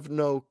just have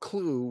no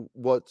clue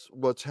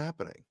what's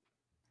happening.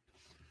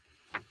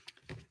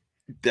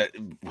 That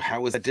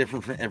how is that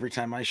different from every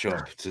time I show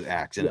up to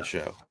act in Yeah, a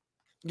show?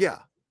 yeah,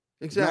 Not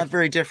exactly.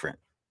 very different,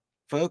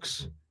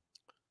 folks.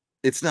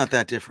 It's not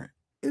that different.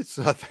 It's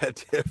not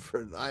that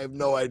different. I have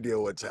no idea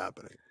what's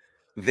happening.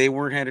 They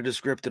weren't handed a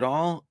script at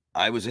all.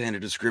 I was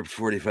handed a script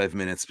 45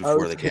 minutes I before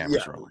was the yeah,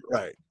 camera's rolling.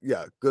 right.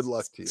 Yeah, good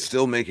luck to you.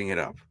 Still making it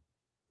up.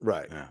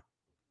 Right. Yeah.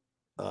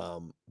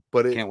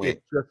 But Can't it wait.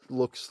 just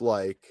looks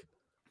like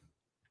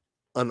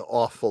an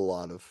awful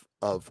lot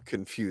of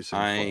confusing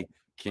fun. I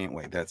can't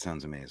wait. That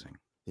sounds amazing.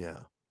 Yeah.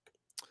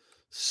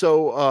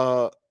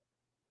 So,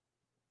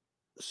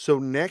 so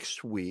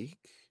next week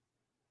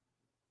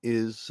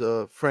is,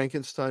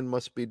 Frankenstein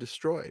Must Be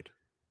Destroyed.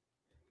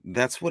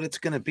 That's what it's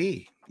gonna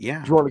be. Do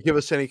Yeah. you wanna give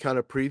us any kind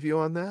of preview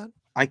on that?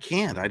 I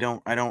can't. I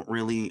don't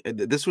really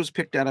this was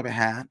picked out of a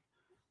hat.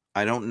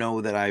 I don't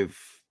know that I've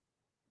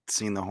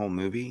seen the whole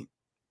movie.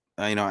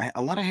 A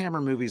lot of Hammer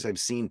movies I've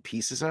seen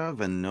pieces of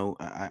and know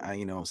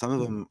some of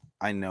Hmm. them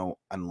I know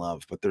and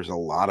love, but there's a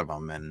lot of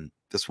them, and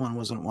this one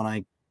wasn't one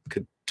I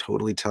could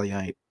totally tell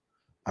you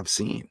I've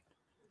seen.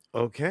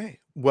 Okay.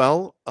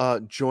 Well,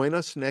 join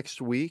us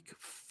next week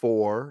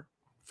for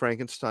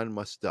Frankenstein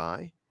Must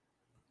Die.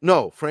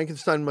 No,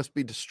 Frankenstein Must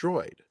Be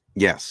Destroyed.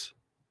 Yes. Yeah,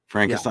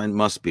 Frankenstein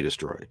Must Be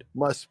Destroyed.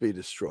 Must Be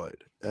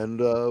Destroyed, and,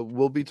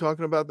 we'll be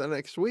talking about that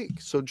next week,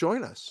 so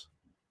join us.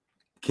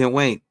 Can't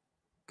wait.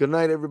 Good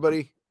night,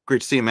 everybody.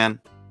 Great to see you,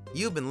 man.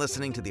 You've been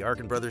listening to the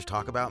Arkin Brothers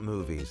talk about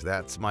movies.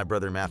 That's my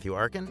brother Matthew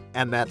Arkin.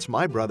 And that's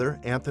my brother,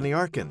 Anthony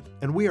Arkin.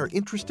 And we are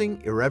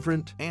interesting,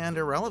 irreverent, And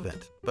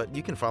irrelevant, but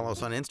you can follow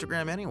us on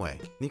Instagram anyway.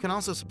 You can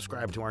also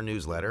subscribe to our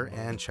newsletter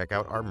and check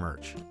out our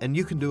merch. and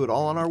you can do it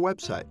all on our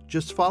website.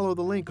 Just follow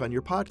the link on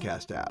your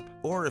podcast app.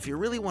 Or if you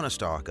really want to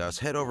stalk us,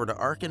 head over to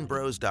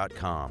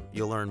arkinbros.com.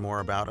 You'll learn more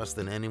about us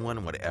than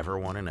anyone would ever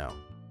want to know.